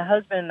time, my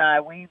husband and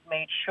I, we've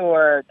made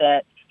sure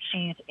that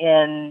she's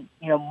in,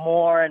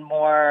 more and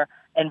more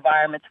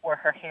environments where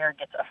her hair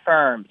gets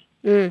affirmed.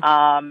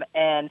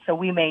 And so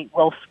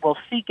we'll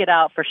seek it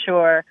out for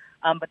sure.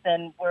 But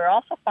then we're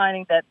also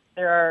finding that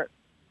there are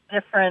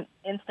different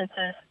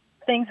instances,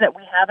 things that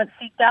we haven't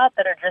seeked out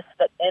that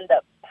end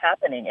up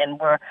happening, and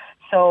we're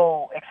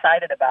so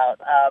excited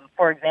about.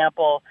 For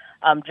example,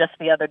 just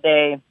the other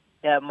day,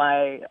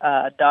 my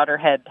daughter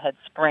had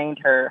sprained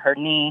her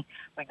knee.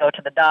 We go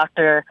to the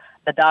doctor.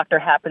 The doctor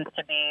happens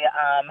to be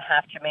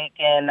half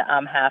Jamaican,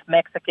 half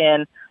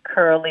Mexican,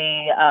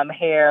 curly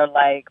hair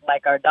like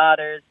our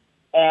daughter's.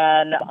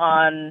 And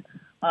on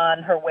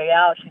her way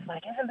out, she's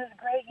like, "Isn't this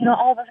great?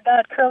 All of us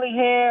got curly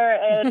hair."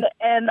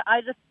 And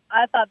I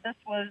thought this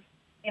was,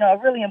 a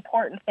really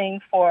important thing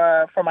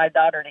for my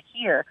daughter to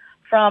hear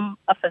from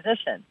a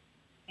physician,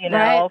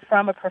 right,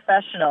 from a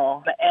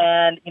professional.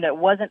 And, it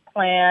wasn't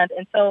planned.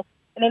 And so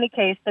in any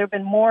case, there have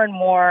been more and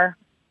more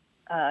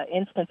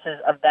instances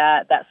of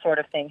that sort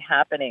of thing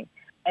happening.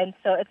 And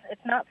so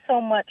it's not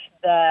so much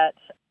that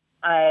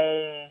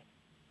I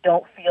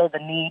don't feel the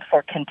need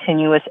for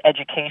continuous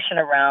education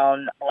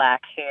around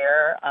black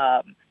hair,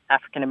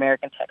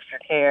 African-American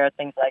textured hair,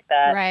 things like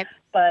that. Right.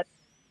 But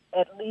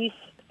at least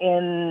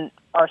in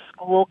our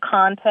school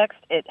context,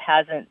 it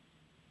hasn't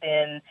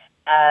been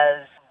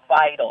as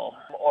vital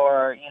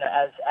or,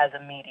 as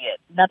immediate.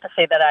 Not to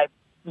say that I,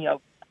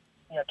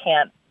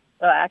 can't.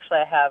 Well, actually,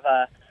 I have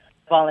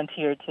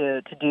volunteered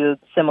to do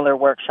similar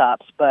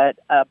workshops, but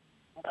a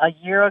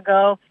year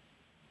ago,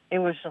 it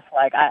was just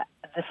like,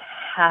 this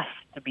has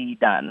to be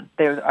done.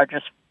 There are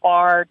just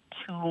far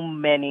too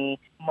many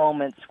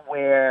moments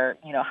where,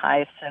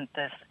 Hyacinth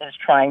is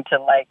trying to,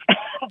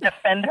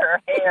 defend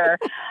her hair.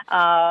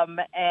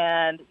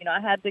 And, I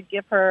had to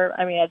give her,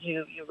 as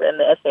you read in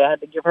the essay, I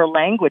had to give her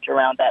language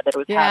around that. That it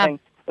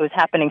was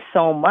happening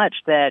so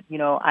much that,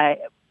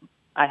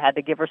 I had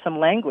to give her some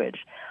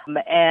language.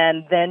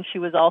 And then she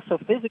was also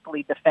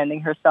physically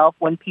defending herself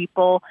when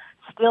people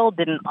still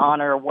didn't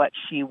honor what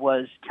she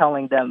was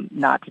telling them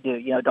not to do.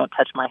 Don't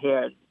touch my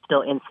hair,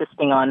 still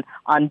insisting on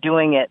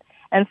doing it.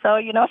 And so,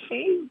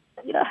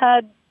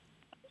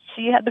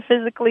 she had to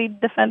physically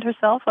defend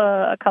herself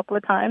a couple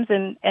of times,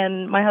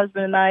 and my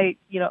husband and I,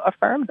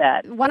 affirmed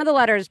that. One of the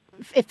letters,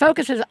 it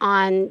focuses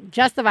on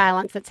just the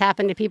violence that's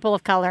happened to people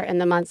of color in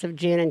the months of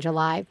June and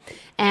July.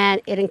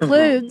 And it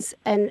includes,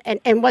 and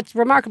what's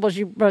remarkable is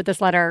you wrote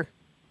this letter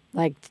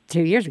like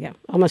 2 years ago,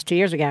 almost 2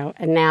 years ago,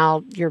 and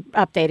now you're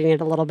updating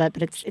it a little bit,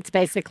 but it's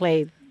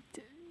basically,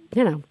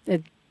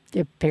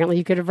 apparently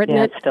you could have written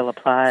it. It still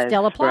applies.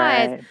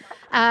 Right.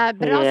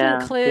 But it also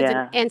includes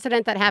an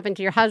incident that happened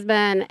to your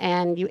husband,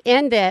 and you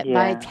end it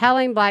by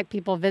telling black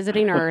people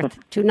visiting Earth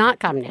to not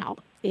come now.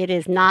 It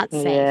is not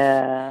safe.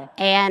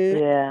 And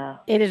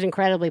it is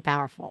incredibly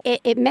powerful.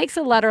 It makes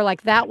a letter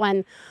like that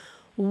one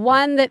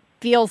that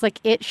feels like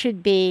it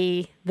should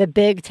be the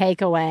big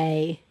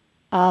takeaway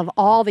of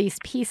all these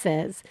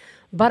pieces.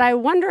 But I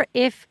wonder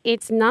if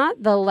it's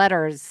not the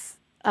letters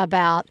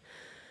about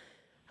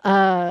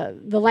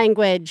the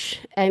language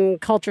and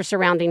culture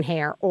surrounding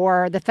hair,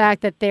 or the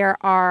fact that there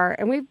are,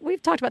 and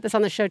we've talked about this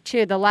on the show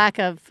too, the lack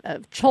of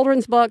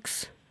children's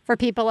books for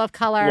people of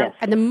color. Yes.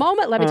 And the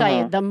moment, let me tell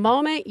you, the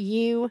moment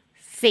you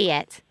see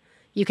it,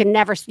 you can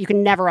never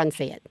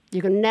unsee it.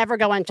 You can never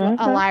go into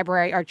a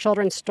library or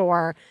children's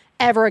store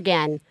ever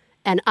again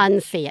and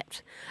unsee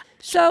it.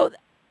 So,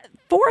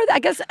 I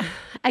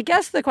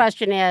guess the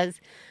question is,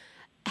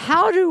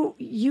 how do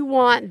you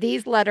want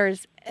these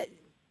letters?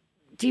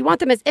 Do you want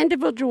them as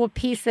individual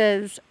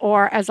pieces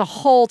or as a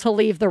whole to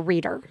leave the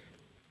reader?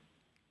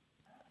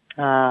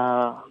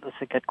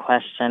 That's a good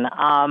question.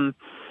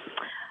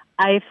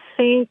 I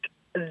think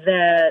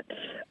that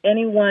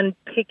anyone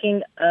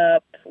picking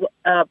up,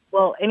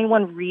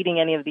 anyone reading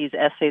any of these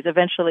essays,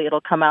 eventually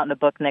it'll come out in a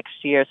book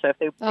next year. So if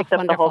they picked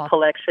up the whole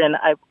collection,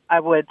 I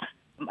would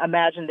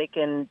imagine they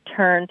can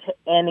turn to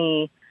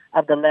any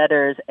of the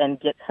letters and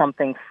get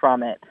something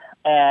from it.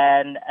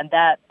 And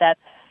that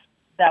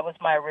was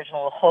my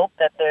original hope,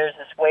 that there's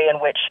this way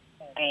in which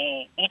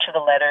each of the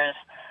letters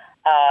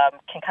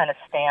can kind of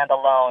stand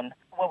alone.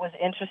 What was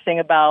interesting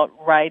about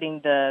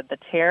writing the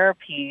terror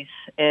piece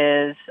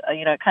is,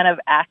 it kind of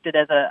acted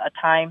as a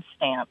time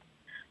stamp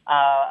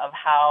of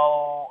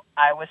how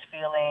I was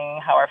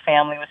feeling, how our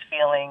family was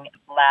feeling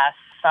last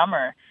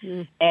summer.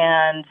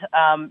 And,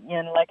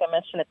 like I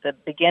mentioned at the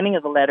beginning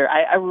of the letter,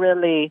 I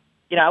really,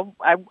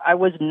 I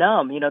was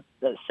numb.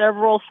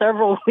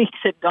 Several weeks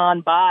had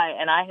gone by,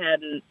 and I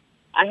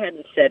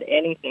hadn't said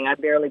anything. I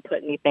barely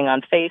put anything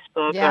on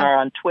Facebook or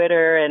on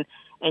Twitter,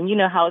 and you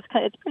know how it's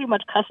pretty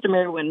much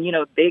customary when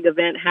a big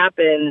event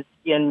happens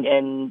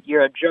and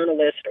you're a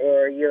journalist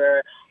or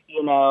you're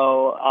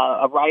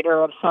a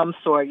writer of some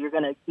sort, you're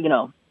going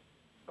to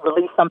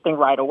release something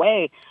right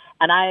away.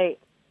 And I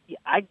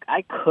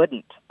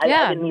couldn't. I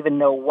didn't even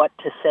know what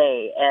to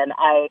say, and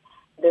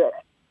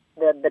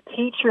the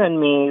teacher in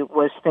me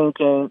was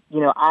thinking,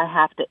 I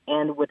have to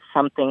end with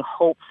something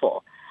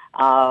hopeful.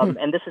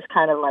 And this is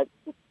kind of like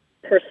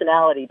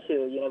personality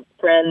too,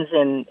 friends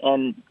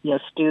and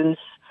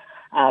students,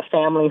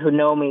 family who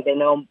know me, they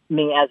know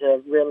me as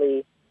a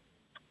really,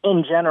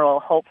 in general,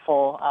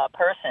 hopeful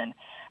person.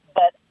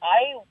 But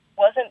I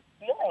wasn't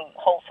feeling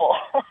hopeful,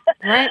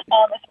 right.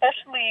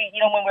 Especially,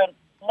 when we're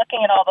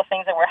looking at all the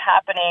things that were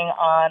happening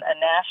on a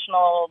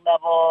national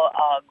level,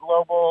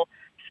 global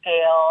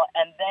scale,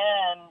 and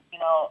then,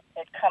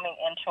 it coming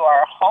into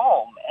our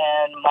home.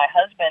 And my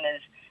husband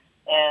is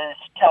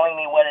telling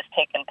me what has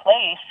taken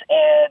place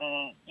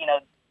and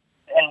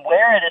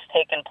where it has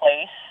taken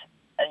place,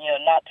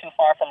 not too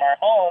far from our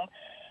home.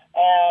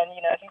 And,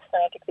 he's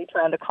frantically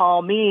trying to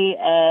call me,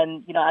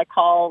 and, I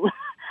call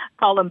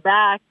him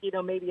back,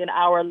 maybe an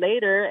hour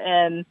later,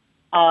 and,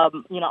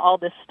 all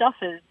this stuff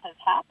has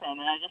happened.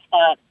 And I just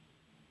thought,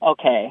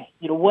 okay,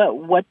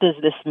 what does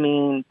this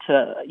mean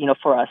to,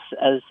 for us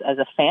as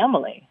a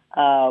family?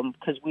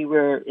 Because we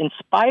were, in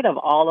spite of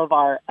all of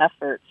our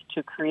efforts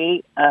to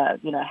create a,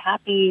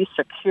 happy,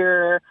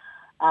 secure,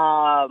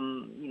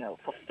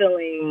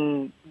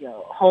 fulfilling,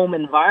 home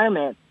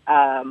environment,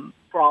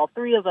 for all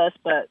three of us,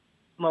 but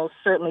most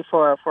certainly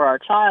for our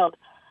child,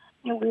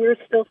 we were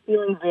still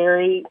feeling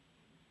very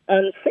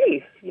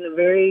unsafe,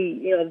 very,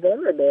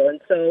 vulnerable. And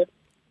so,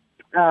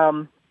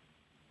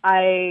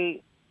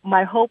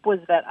 my hope was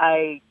that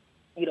I,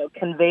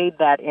 conveyed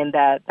that in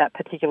that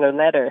particular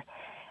letter.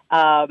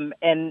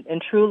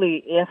 And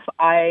truly, if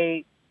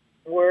I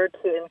were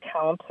to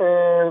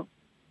encounter,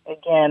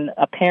 again,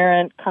 a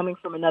parent coming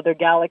from another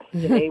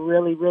galaxy and they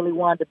really, really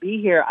wanted to be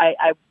here,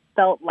 I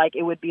felt like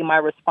it would be my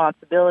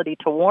responsibility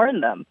to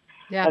warn them.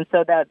 Yeah. And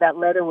so that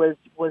letter was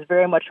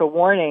very much a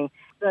warning.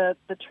 The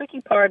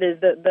tricky part is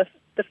the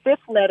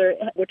fifth letter,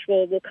 which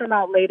will come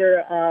out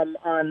later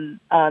on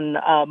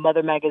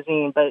Mother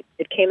Magazine, but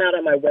it came out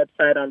on my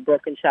website on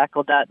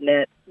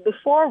brokenshackle.net.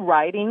 Before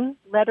writing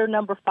letter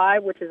number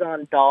 5, which is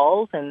on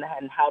dolls and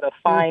how to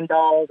find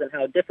dolls and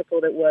how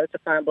difficult it was to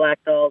find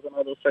black dolls and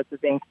all those sorts of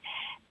things,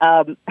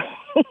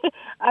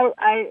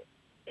 I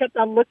kept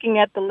on looking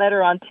at the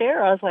letter on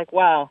terror. I was like,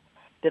 wow,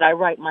 did I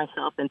write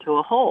myself into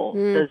a hole?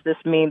 Does this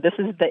mean this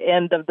is the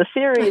end of the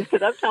series?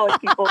 Because I'm telling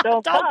people,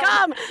 don't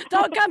come.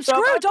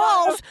 Screw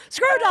dolls.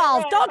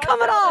 Don't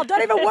come at all.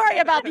 Don't even worry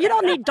about it. You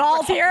don't need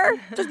dolls here.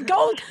 Just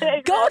go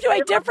to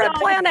a different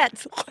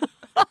planet.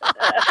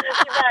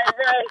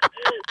 Right.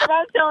 If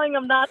I'm telling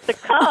them not to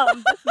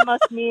come, this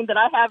must mean that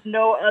I have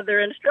no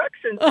other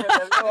instructions for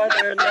them, no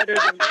other letters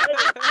and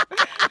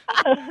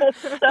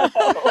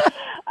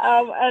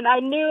and I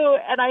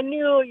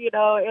knew,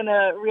 in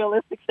a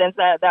realistic sense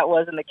that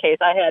wasn't the case.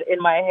 I had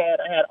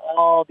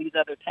all these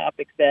other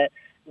topics that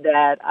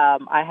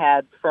I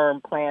had firm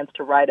plans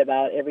to write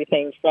about,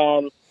 everything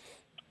from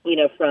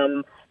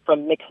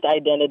mixed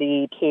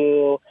identity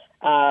to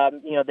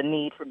the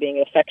need for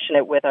being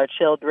affectionate with our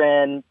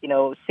children,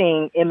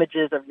 seeing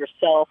images of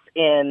yourself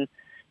in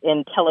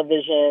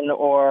television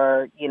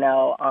or,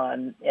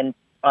 on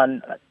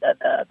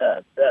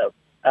the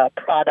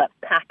product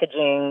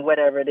packaging,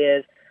 whatever it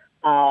is,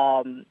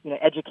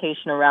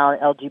 education around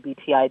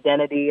LGBT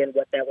identity and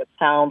what that would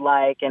sound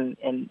like, and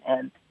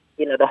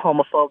the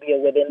homophobia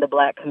within the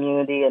Black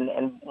community,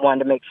 and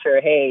wanted to make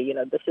sure, hey,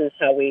 this is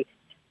how we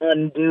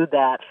undo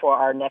that for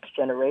our next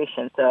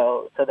generation,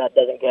 so that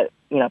doesn't get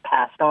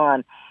passed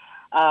on.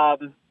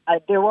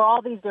 There were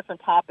all these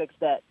different topics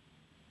that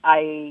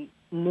I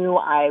knew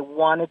I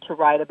wanted to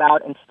write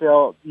about and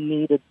still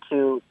needed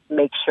to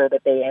make sure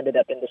that they ended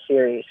up in the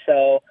series.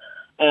 So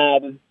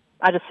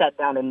I just sat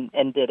down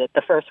and did it.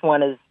 The first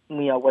one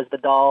was the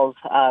dolls.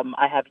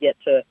 I have yet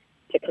to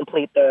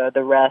complete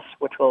the rest,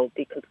 which will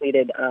be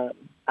completed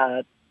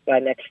by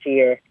next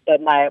year.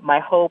 But my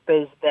hope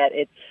is that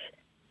it's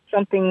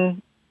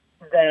something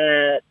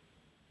that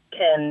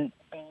can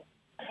be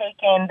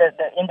taken,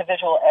 the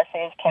individual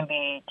essays can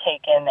be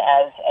taken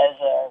as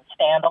a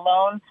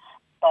standalone,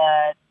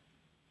 but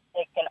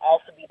it can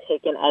also be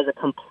taken as a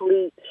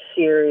complete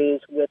series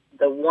with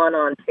the one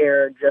on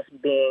terror just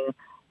being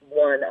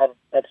one of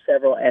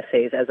several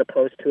essays as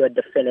opposed to a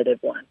definitive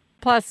one.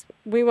 Plus,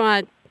 we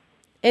want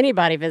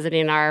anybody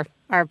visiting our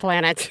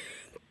planet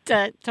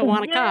to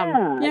want to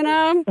come,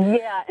 Yeah,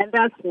 and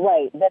that's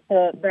right.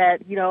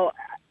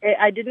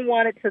 I didn't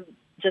want it to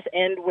just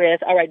end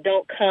with, all right,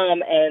 don't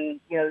come, and,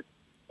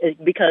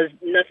 because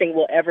nothing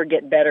will ever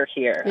get better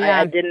here. Yeah.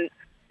 I didn't,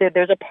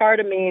 there's a part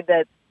of me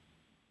that's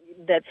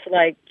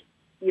like,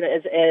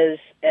 as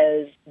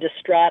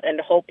distraught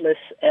and hopeless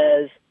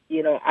as,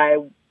 I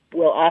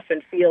will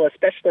often feel,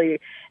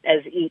 especially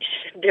as each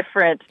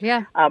different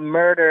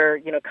murder,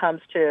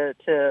 comes to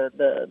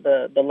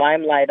the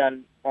limelight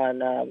on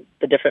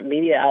the different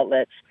media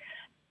outlets.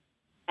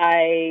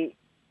 I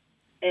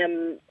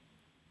am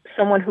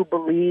someone who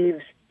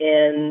believes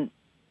in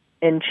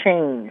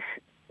change.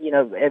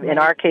 In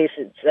our case,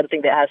 it's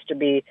something that has to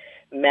be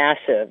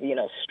massive,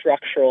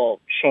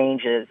 structural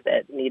changes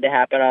that need to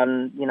happen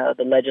on,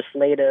 the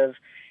legislative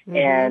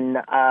and,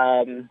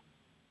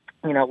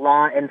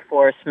 law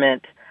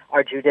enforcement,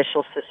 our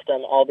judicial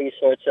system, all these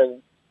sorts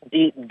of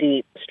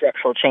deep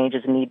structural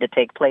changes need to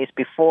take place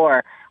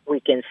before we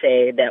can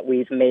say that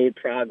we've made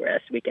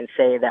progress. We can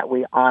say that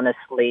we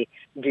honestly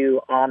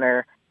do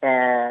honor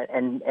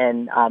and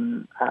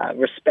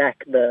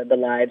respect the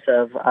lives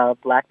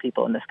of Black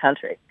people in this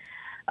country.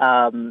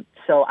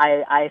 So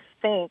I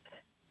think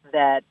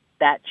that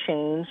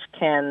change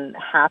can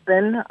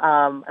happen.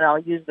 And I'll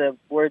use the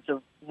words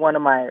of one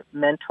of my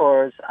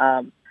mentors,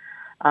 Ibrahim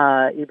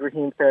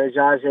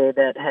Farajadeh,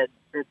 that had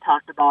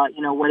talked about,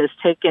 what has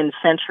taken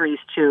centuries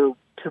to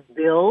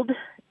build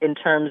in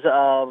terms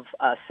of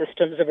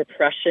systems of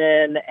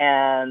oppression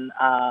and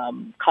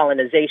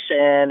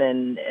colonization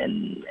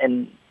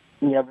and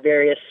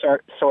various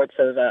sorts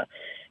of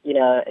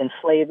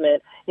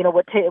enslavement.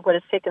 What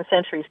has taken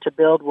centuries to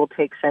build will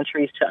take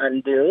centuries to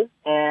undo.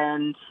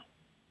 And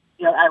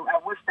I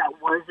wish that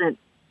wasn't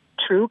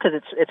true,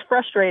 because it's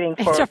frustrating.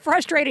 It's a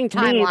frustrating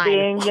timeline. Me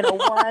being,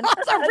 one.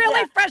 It's a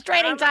really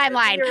frustrating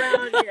timeline.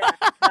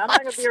 I'm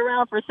not going to be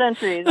around for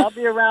centuries. I'll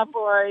be around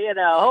for,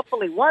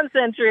 hopefully 1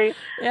 century.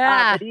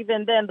 Yeah. But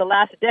even then, the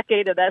last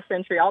decade of that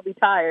century, I'll be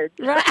tired.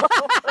 Right.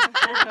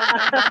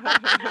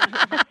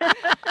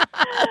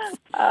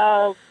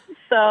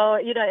 So,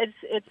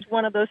 it's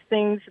one of those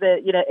things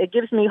that, it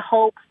gives me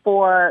hope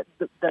for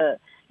the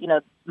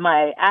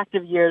my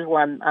active years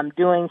where I'm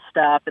doing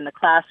stuff in the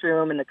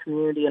classroom, in the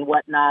community and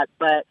whatnot.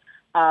 But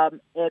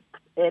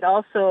it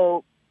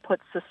also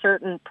puts a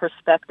certain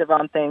perspective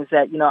on things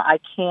that, I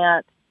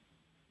can't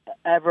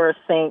ever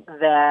think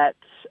that,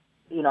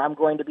 I'm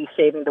going to be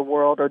saving the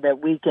world or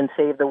that we can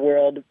save the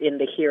world in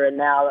the here and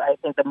now. I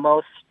think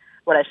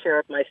what I share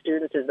with my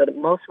students is that the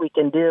most we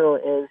can do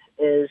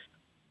is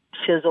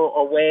chisel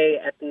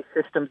away at these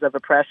systems of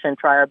oppression,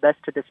 try our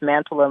best to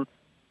dismantle them,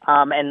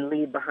 and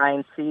leave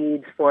behind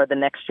seeds for the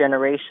next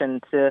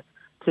generation to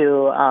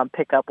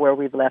pick up where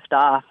we've left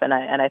off. And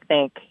I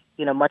think,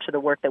 much of the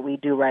work that we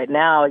do right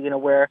now,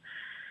 we're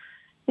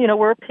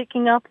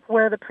picking up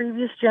where the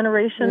previous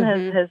generation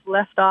has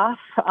left off,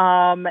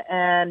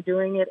 and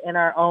doing it in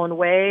our own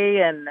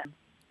way. And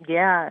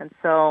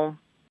so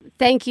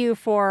thank you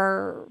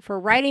for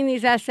writing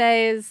these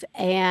essays,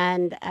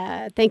 and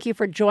thank you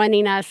for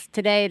joining us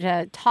today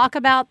to talk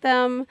about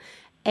them.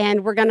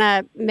 And we're going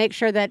to make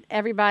sure that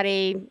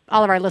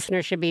all of our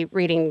listeners should be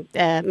reading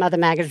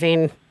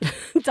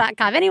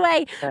mothermagazine.com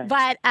anyway.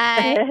 But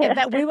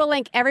we will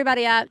link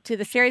everybody up to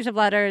the series of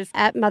letters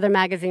at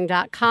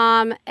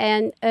mothermagazine.com.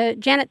 And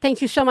Janet,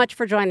 thank you so much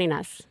for joining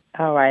us.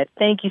 All right.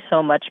 Thank you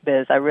so much,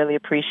 Biz. I really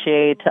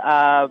appreciate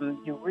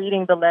you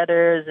reading the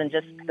letters and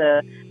just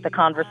the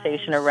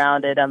conversation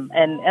around it, and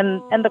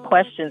the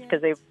questions,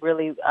 because they've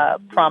really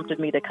prompted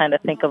me to kind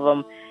of think of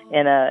them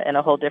in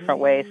a whole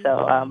different way. So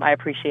I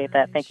appreciate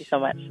that. Thank you so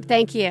much.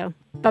 Thank you.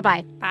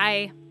 Bye-bye.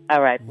 Bye.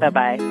 All right.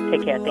 Bye-bye.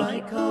 Take care.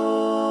 Thank you.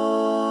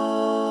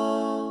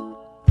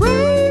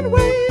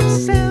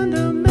 Brainwaves send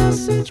a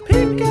message.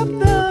 Pick up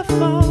the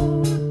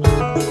phone.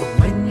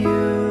 When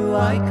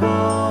I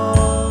call.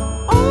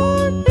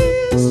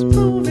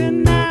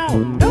 Moving now,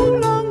 no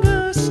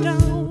longer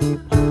stone.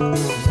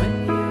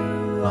 When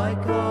I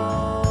call.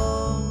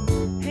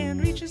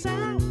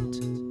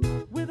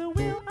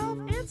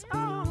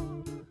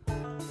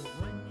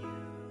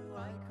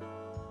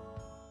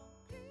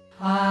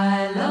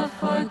 I love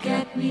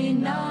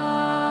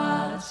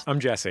forget-me-nots.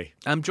 I'm Jesse.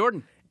 I'm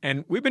Jordan.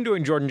 And we've been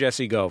doing Jordan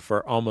Jesse Go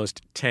for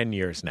almost 10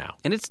 years now.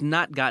 And it's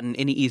not gotten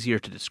any easier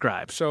to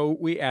describe. So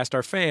we asked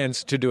our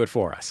fans to do it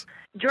for us.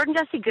 Jordan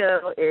Jesse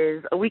Go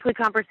is a weekly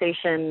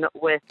conversation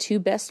with two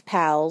best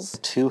pals,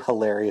 two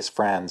hilarious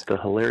friends, the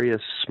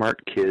hilarious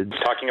smart kids,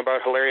 talking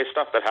about hilarious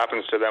stuff that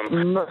happens to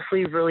them,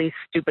 mostly really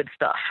stupid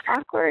stuff,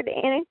 awkward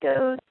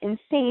anecdotes,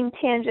 insane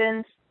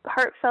tangents,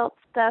 heartfelt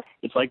stuff.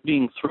 It's like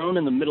being thrown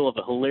in the middle of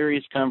a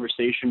hilarious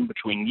conversation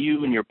between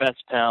you and your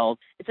best pal.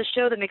 It's a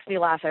show that makes me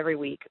laugh every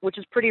week, which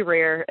is pretty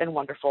rare and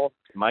wonderful.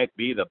 It might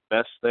be the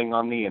best thing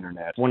on the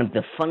internet. One of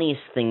the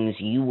funniest things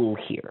you will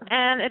hear.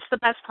 And it's the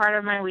best part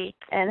of my week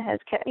and has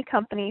kept me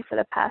company for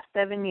the past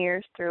 7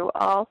 years through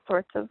all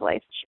sorts of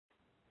life.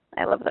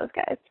 I love those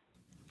guys.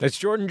 That's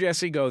Jordan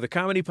Jesse Go, the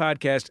comedy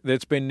podcast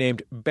that's been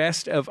named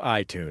Best of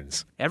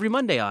iTunes. Every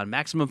Monday on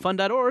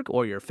MaximumFun.org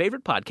or your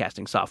favorite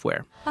podcasting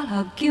software. I'll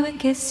hug you and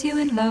kiss you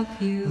and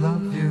love you.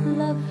 Love you.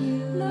 Love you.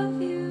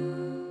 Love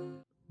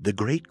you. The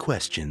great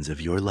questions of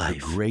your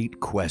life. The great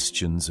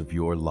questions of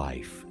your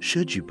life.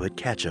 Should you put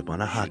ketchup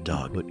on a hot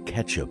dog? Put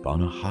ketchup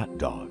on a hot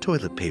dog.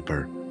 Toilet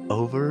paper,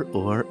 over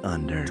or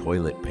under?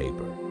 Toilet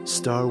paper.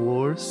 Star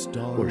Wars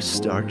or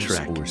Star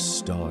Trek? Or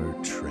Star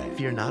Trek.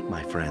 Fear not,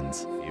 my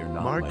friends.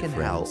 Mark and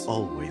Hal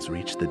always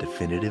reach the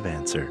definitive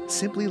answer.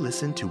 Simply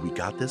listen to We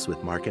Got This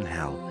with Mark and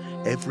Hal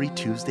every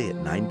Tuesday at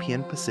 9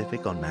 p.m.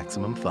 Pacific on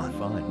Maximum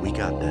Fun. We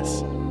got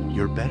this.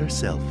 Your better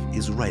self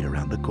is right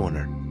around the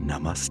corner.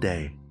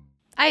 Namaste.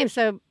 I am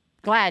so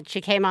glad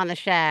she came on the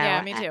show.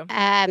 Yeah, me too.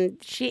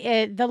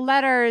 The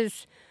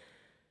letters,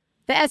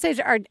 the essays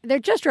they're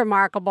just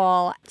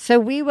remarkable. So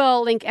we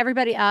will link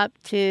everybody up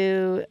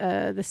to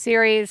the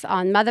series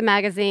on Mother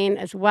Magazine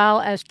as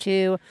well as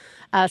to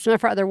some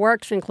of her other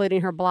works,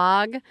 including her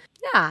blog.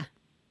 Yeah,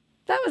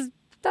 that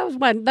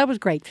was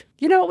great.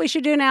 You know what we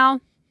should do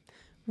now?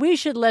 We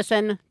should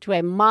listen to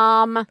a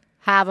mom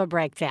have a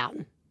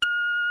breakdown.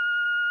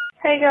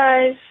 Hey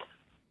guys,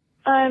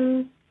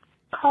 I'm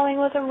calling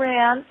with a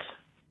rant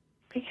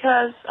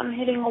because I'm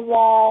hitting a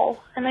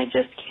wall and I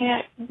just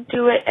can't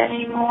do it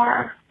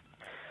anymore.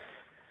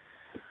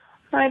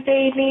 My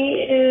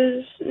baby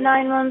is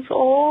 9 months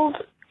old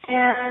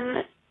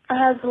and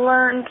has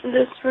learned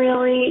this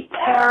really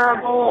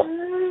terrible,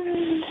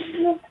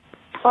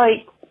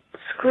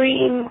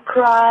 scream,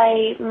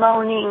 cry,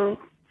 moaning,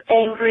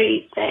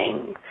 angry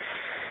thing.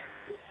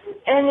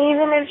 And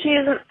even if she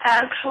isn't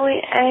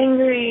actually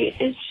angry,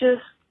 it's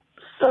just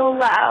so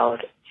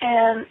loud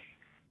and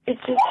it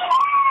just...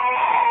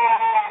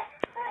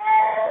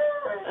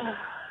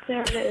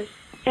 there it is.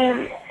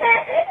 And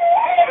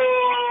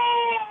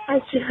I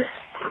just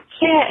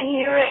can't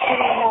hear it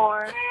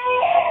anymore.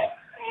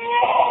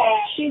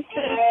 She's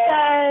been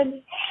fed,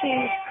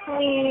 she's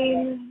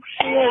clean,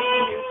 she has a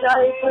new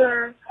diaper.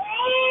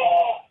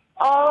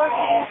 All of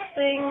these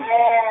things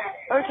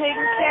are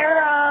taken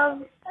care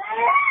of.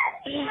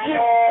 She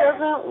just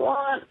doesn't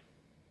want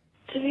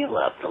to be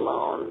left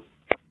alone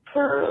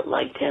for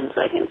 10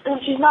 seconds.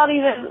 And she's not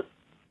even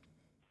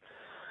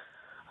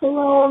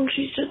alone,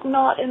 she's just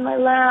not in my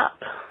lap.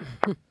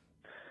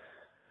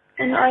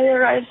 And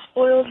either I've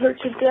spoiled her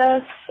to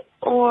death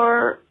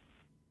or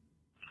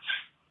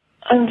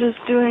I'm just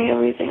doing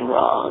everything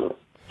wrong.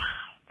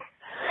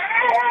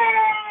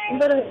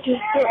 But I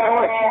just don't know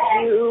what to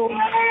do.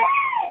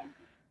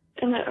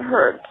 And it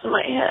hurts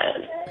my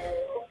head.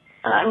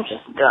 And I'm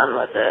just done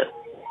with it.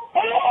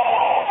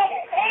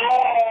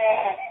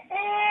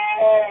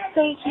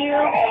 Thank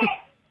you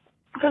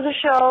for the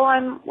show.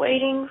 I'm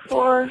waiting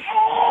for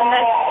the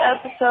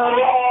next episode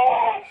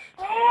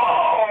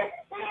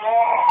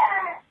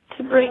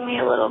to bring me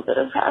a little bit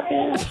of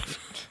happiness.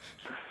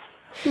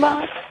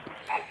 Bye.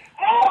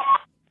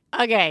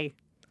 Okay,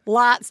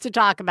 lots to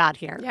talk about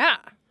here. Yeah.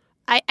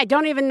 I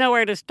don't even know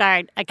where to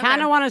start. I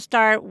kind of want to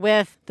start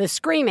with the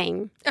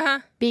screaming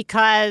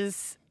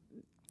because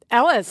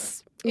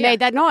Ellis made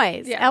that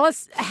noise. Yeah.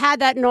 Ellis had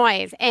that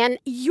noise, and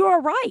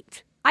you're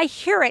right. I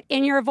hear it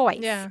in your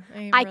voice. Yeah,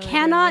 I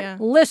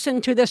cannot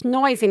listen to this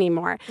noise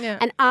anymore. Yeah.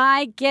 And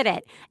I get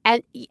it.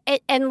 And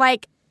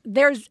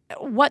there's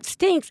what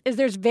stinks is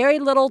there's very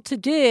little to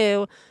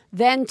do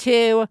than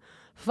to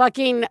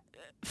fucking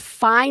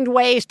find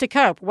ways to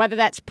cope, whether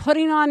that's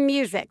putting on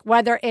music,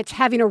 whether it's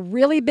having a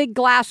really big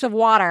glass of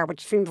water,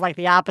 which seems like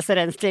the opposite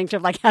instinct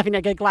of having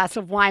a good glass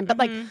of wine,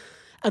 but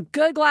a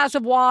good glass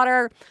of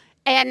water.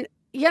 And,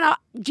 do you know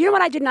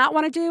what I did not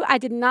want to do? I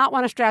did not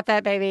want to strap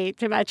that baby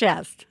to my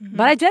chest,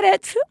 but I did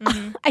it.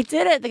 I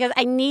did it because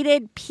I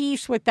needed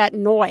peace with that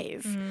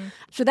noise.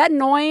 So that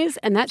noise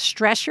and that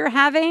stress you're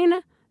having,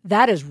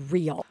 that is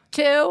real.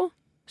 2,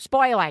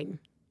 spoiling.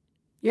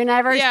 You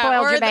never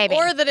spoiled your baby.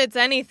 Or that it's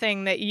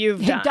anything that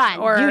you've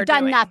done. You've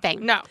done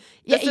nothing. No.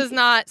 This is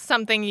not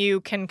something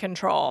you can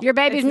control. Your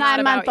baby's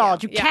 9 months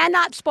old. You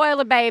cannot spoil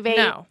a baby.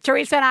 No.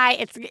 Teresa and I,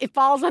 it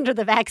falls under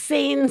the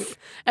vaccines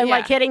and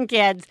hitting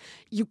kids.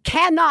 You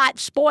cannot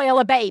spoil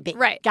a baby.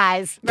 Right.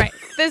 Guys. Right.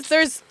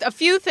 There's a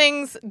few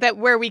things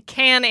where we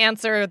can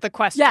answer the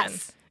question.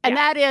 Yes. And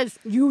that is,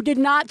 you did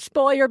not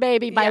spoil your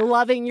baby by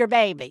loving your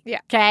baby. Yeah.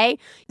 Okay?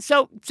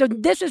 So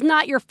this is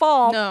not your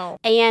fault. No.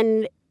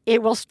 And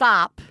it will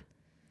stop.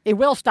 It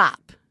will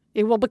stop.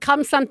 It will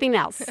become something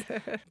else.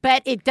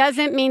 But it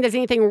doesn't mean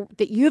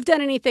that you've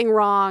done anything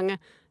wrong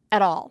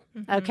at all.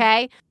 Mm-hmm.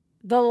 Okay?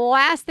 The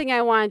last thing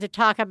I wanted to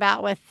talk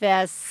about with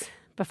this,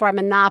 before I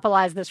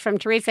monopolize this from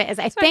Teresa, is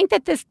I think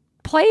that this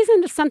plays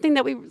into something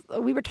that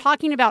we were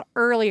talking about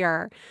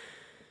earlier.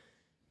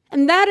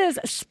 And that is,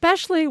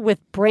 especially with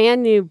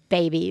brand new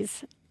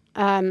babies,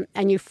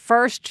 and you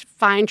first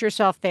find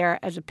yourself there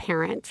as a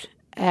parent.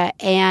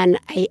 And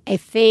I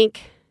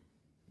think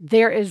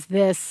there is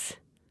this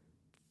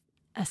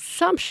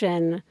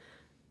assumption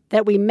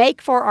that we make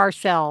for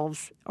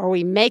ourselves or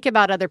we make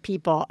about other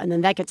people, and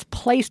then that gets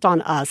placed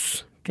on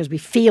us because we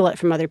feel it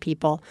from other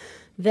people,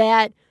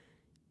 that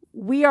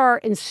we are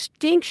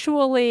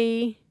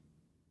instinctually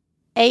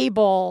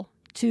able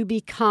to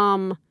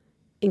become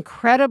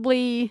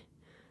incredibly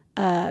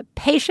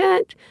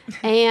patient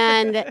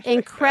and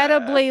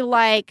incredibly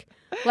like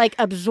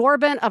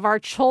absorbent of our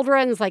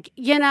children's, like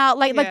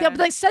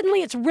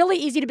suddenly it's really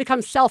easy to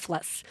become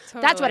selfless.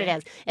 Totally. That's what it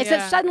is. It's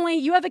that suddenly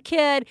you have a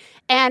kid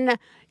and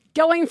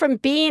going from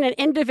being an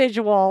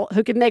individual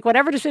who could make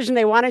whatever decision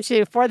they wanted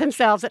to for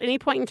themselves at any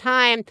point in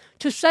time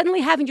to suddenly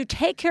having to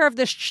take care of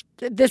this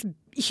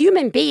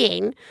human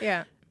being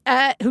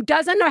who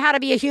doesn't know how to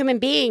be a human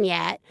being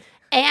yet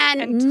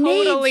and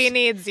totally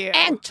needs you.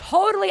 And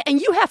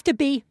you have to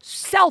be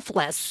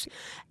selfless.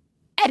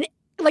 And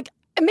like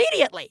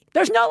immediately.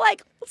 There's no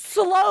like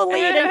slow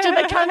lead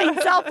into becoming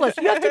selfless.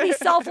 You have to be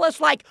selfless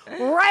like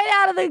right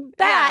out of the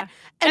bat.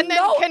 And then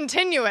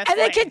continuously.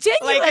 Like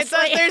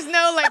there's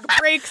no like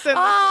breaks in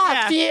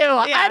phew.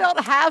 Yeah. I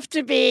don't have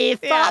to be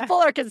thoughtful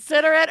or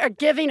considerate or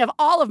giving of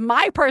all of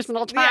my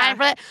personal time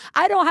for that.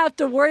 I don't have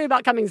to worry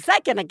about coming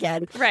second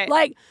again.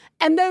 Right.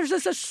 And there's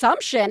this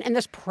assumption and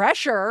this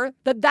pressure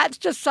that that's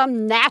just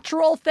some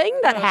natural thing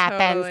that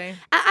happens. Totally.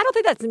 I don't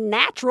think that's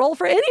natural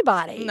for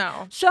anybody.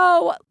 No.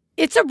 So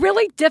it's a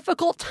really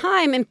difficult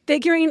time in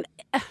figuring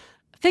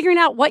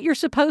out what you're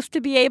supposed to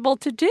be able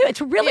to do.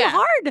 It's really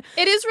hard.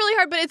 It is really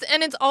hard, but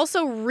it's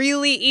also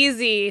really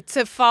easy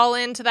to fall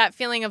into that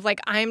feeling of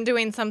like, I'm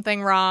doing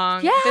something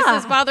wrong. Yeah. This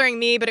is bothering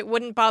me, but it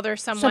wouldn't bother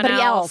somebody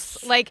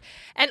else. Like,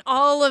 and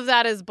all of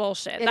that is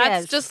bullshit.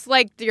 That's just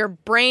like your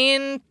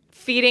brain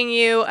feeding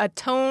you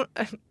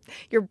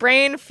your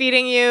brain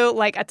feeding you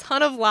like a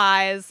ton of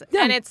lies,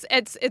 and it's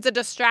a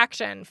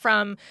distraction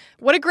from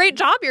what a great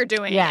job you're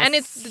doing. And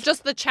it's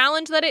just the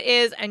challenge that it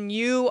is, and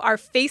you are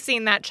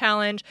facing that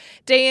challenge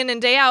day in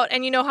and day out.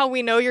 And you know how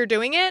we know you're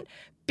doing it?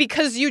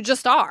 Because you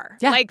just are.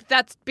 Like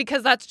that's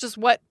just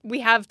what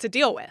we have to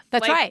deal with.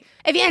 That's right.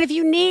 If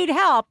you need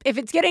help, if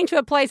it's getting to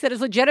a place that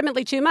is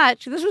legitimately too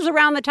much, this was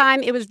around the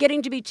time it was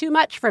getting to be too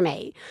much for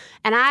me,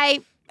 and I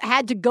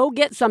had to go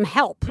get some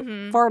help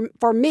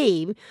for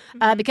me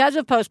because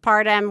of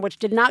postpartum, which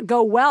did not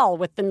go well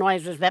with the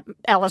noises that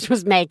Ellis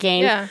was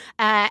making.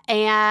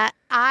 And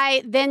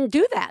I then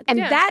do that. And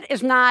that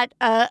is not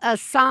a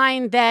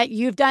sign that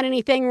you've done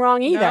anything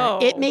wrong either. No.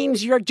 It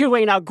means you're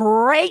doing a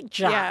great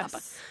job.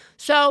 Yes.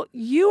 So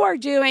you are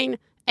doing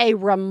a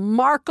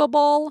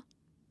remarkable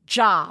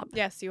job.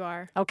 Yes, you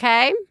are.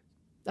 Okay?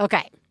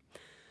 Okay.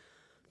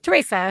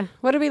 Teresa,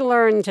 what did we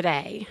learn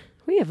today?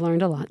 We have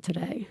learned a lot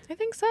today. I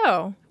think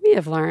so. We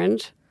have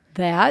learned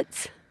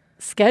that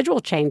schedule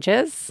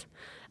changes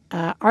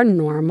are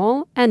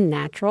normal and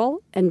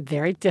natural and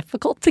very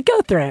difficult to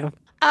go through.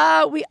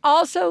 We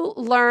also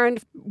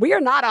learned we are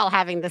not all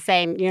having the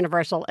same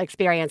universal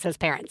experience as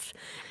parents.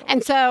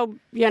 And so,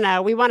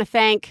 we want to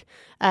thank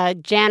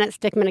Janet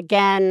Stickmon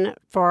again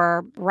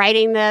for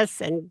writing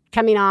this and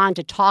coming on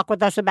to talk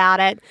with us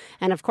about it.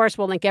 And of course,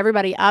 we'll link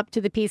everybody up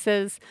to the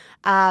pieces.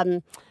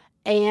 And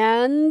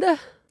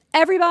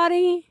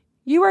everybody,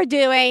 you are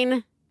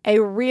doing a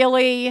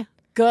really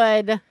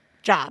good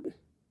job.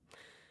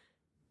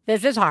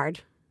 This is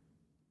hard.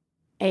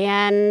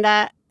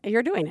 And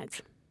you're doing it.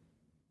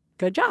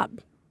 Good job.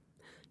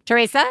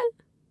 Teresa,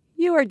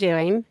 you are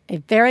doing a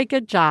very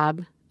good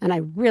job, and I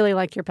really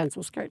like your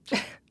pencil skirt.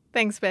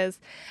 Thanks, Biz.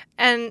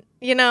 And,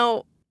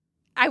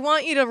 I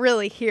want you to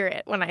really hear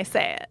it when I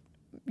say it.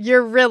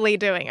 You're really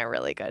doing a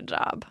really good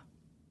job.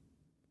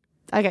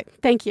 Okay,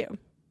 thank you.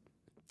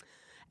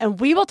 And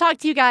we will talk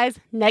to you guys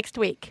next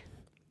week.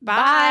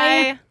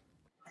 Bye.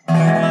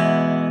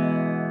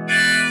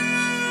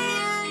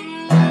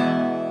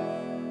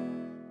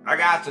 I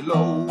got to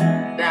low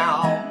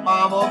down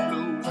mama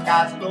blues. I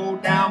got to low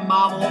down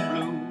mama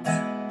blues.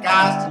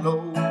 Got to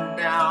low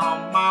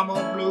down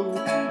mama blues.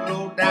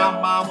 Low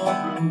down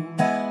mama blues.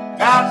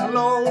 Got to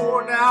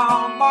low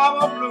down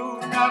mama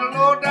blues. Got to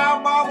low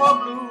down mama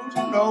blues.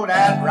 You know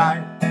that's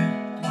right.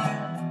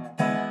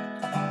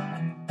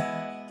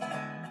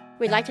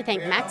 We'd like to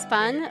thank Max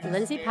Fun,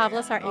 Lindsay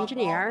Pavlis, our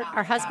engineer,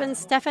 our husbands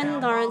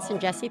Stefan Lawrence and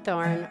Jesse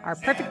Thorne, our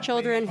perfect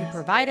children who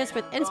provide us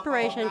with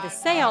inspiration to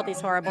say all these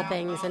horrible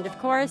things, and of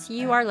course,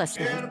 you, our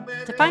listeners.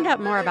 To find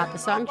out more about the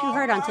songs you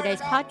heard on today's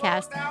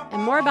podcast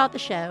and more about the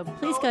show,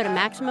 please go to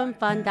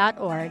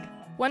MaximumFun.org.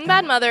 One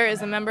Bad Mother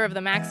is a member of the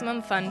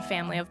Maximum Fun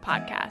family of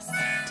podcasts.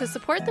 To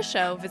support the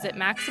show, visit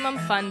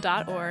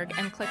MaximumFun.org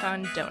and click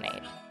on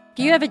Donate. If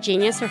you have a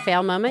genius or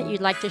fail moment you'd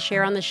like to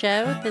share on the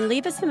show, then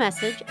leave us a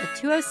message at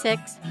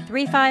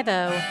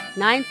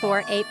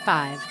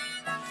 206-350-9485.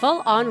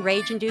 Full-on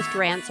rage-induced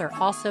rants are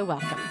also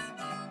welcome.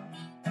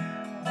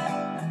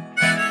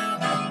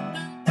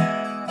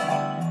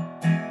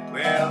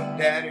 Well,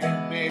 Daddy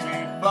and baby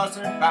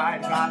fussing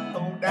fight, got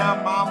low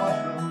down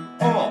mama blue.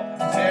 Oh,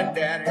 said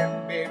Daddy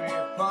and baby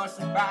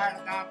fussing fight,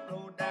 got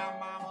low down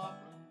mama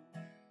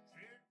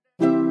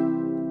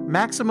blue.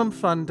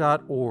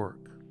 MaximumFun.org.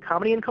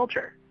 Comedy and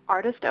culture.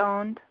 Artist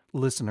owned.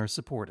 Listener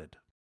supported.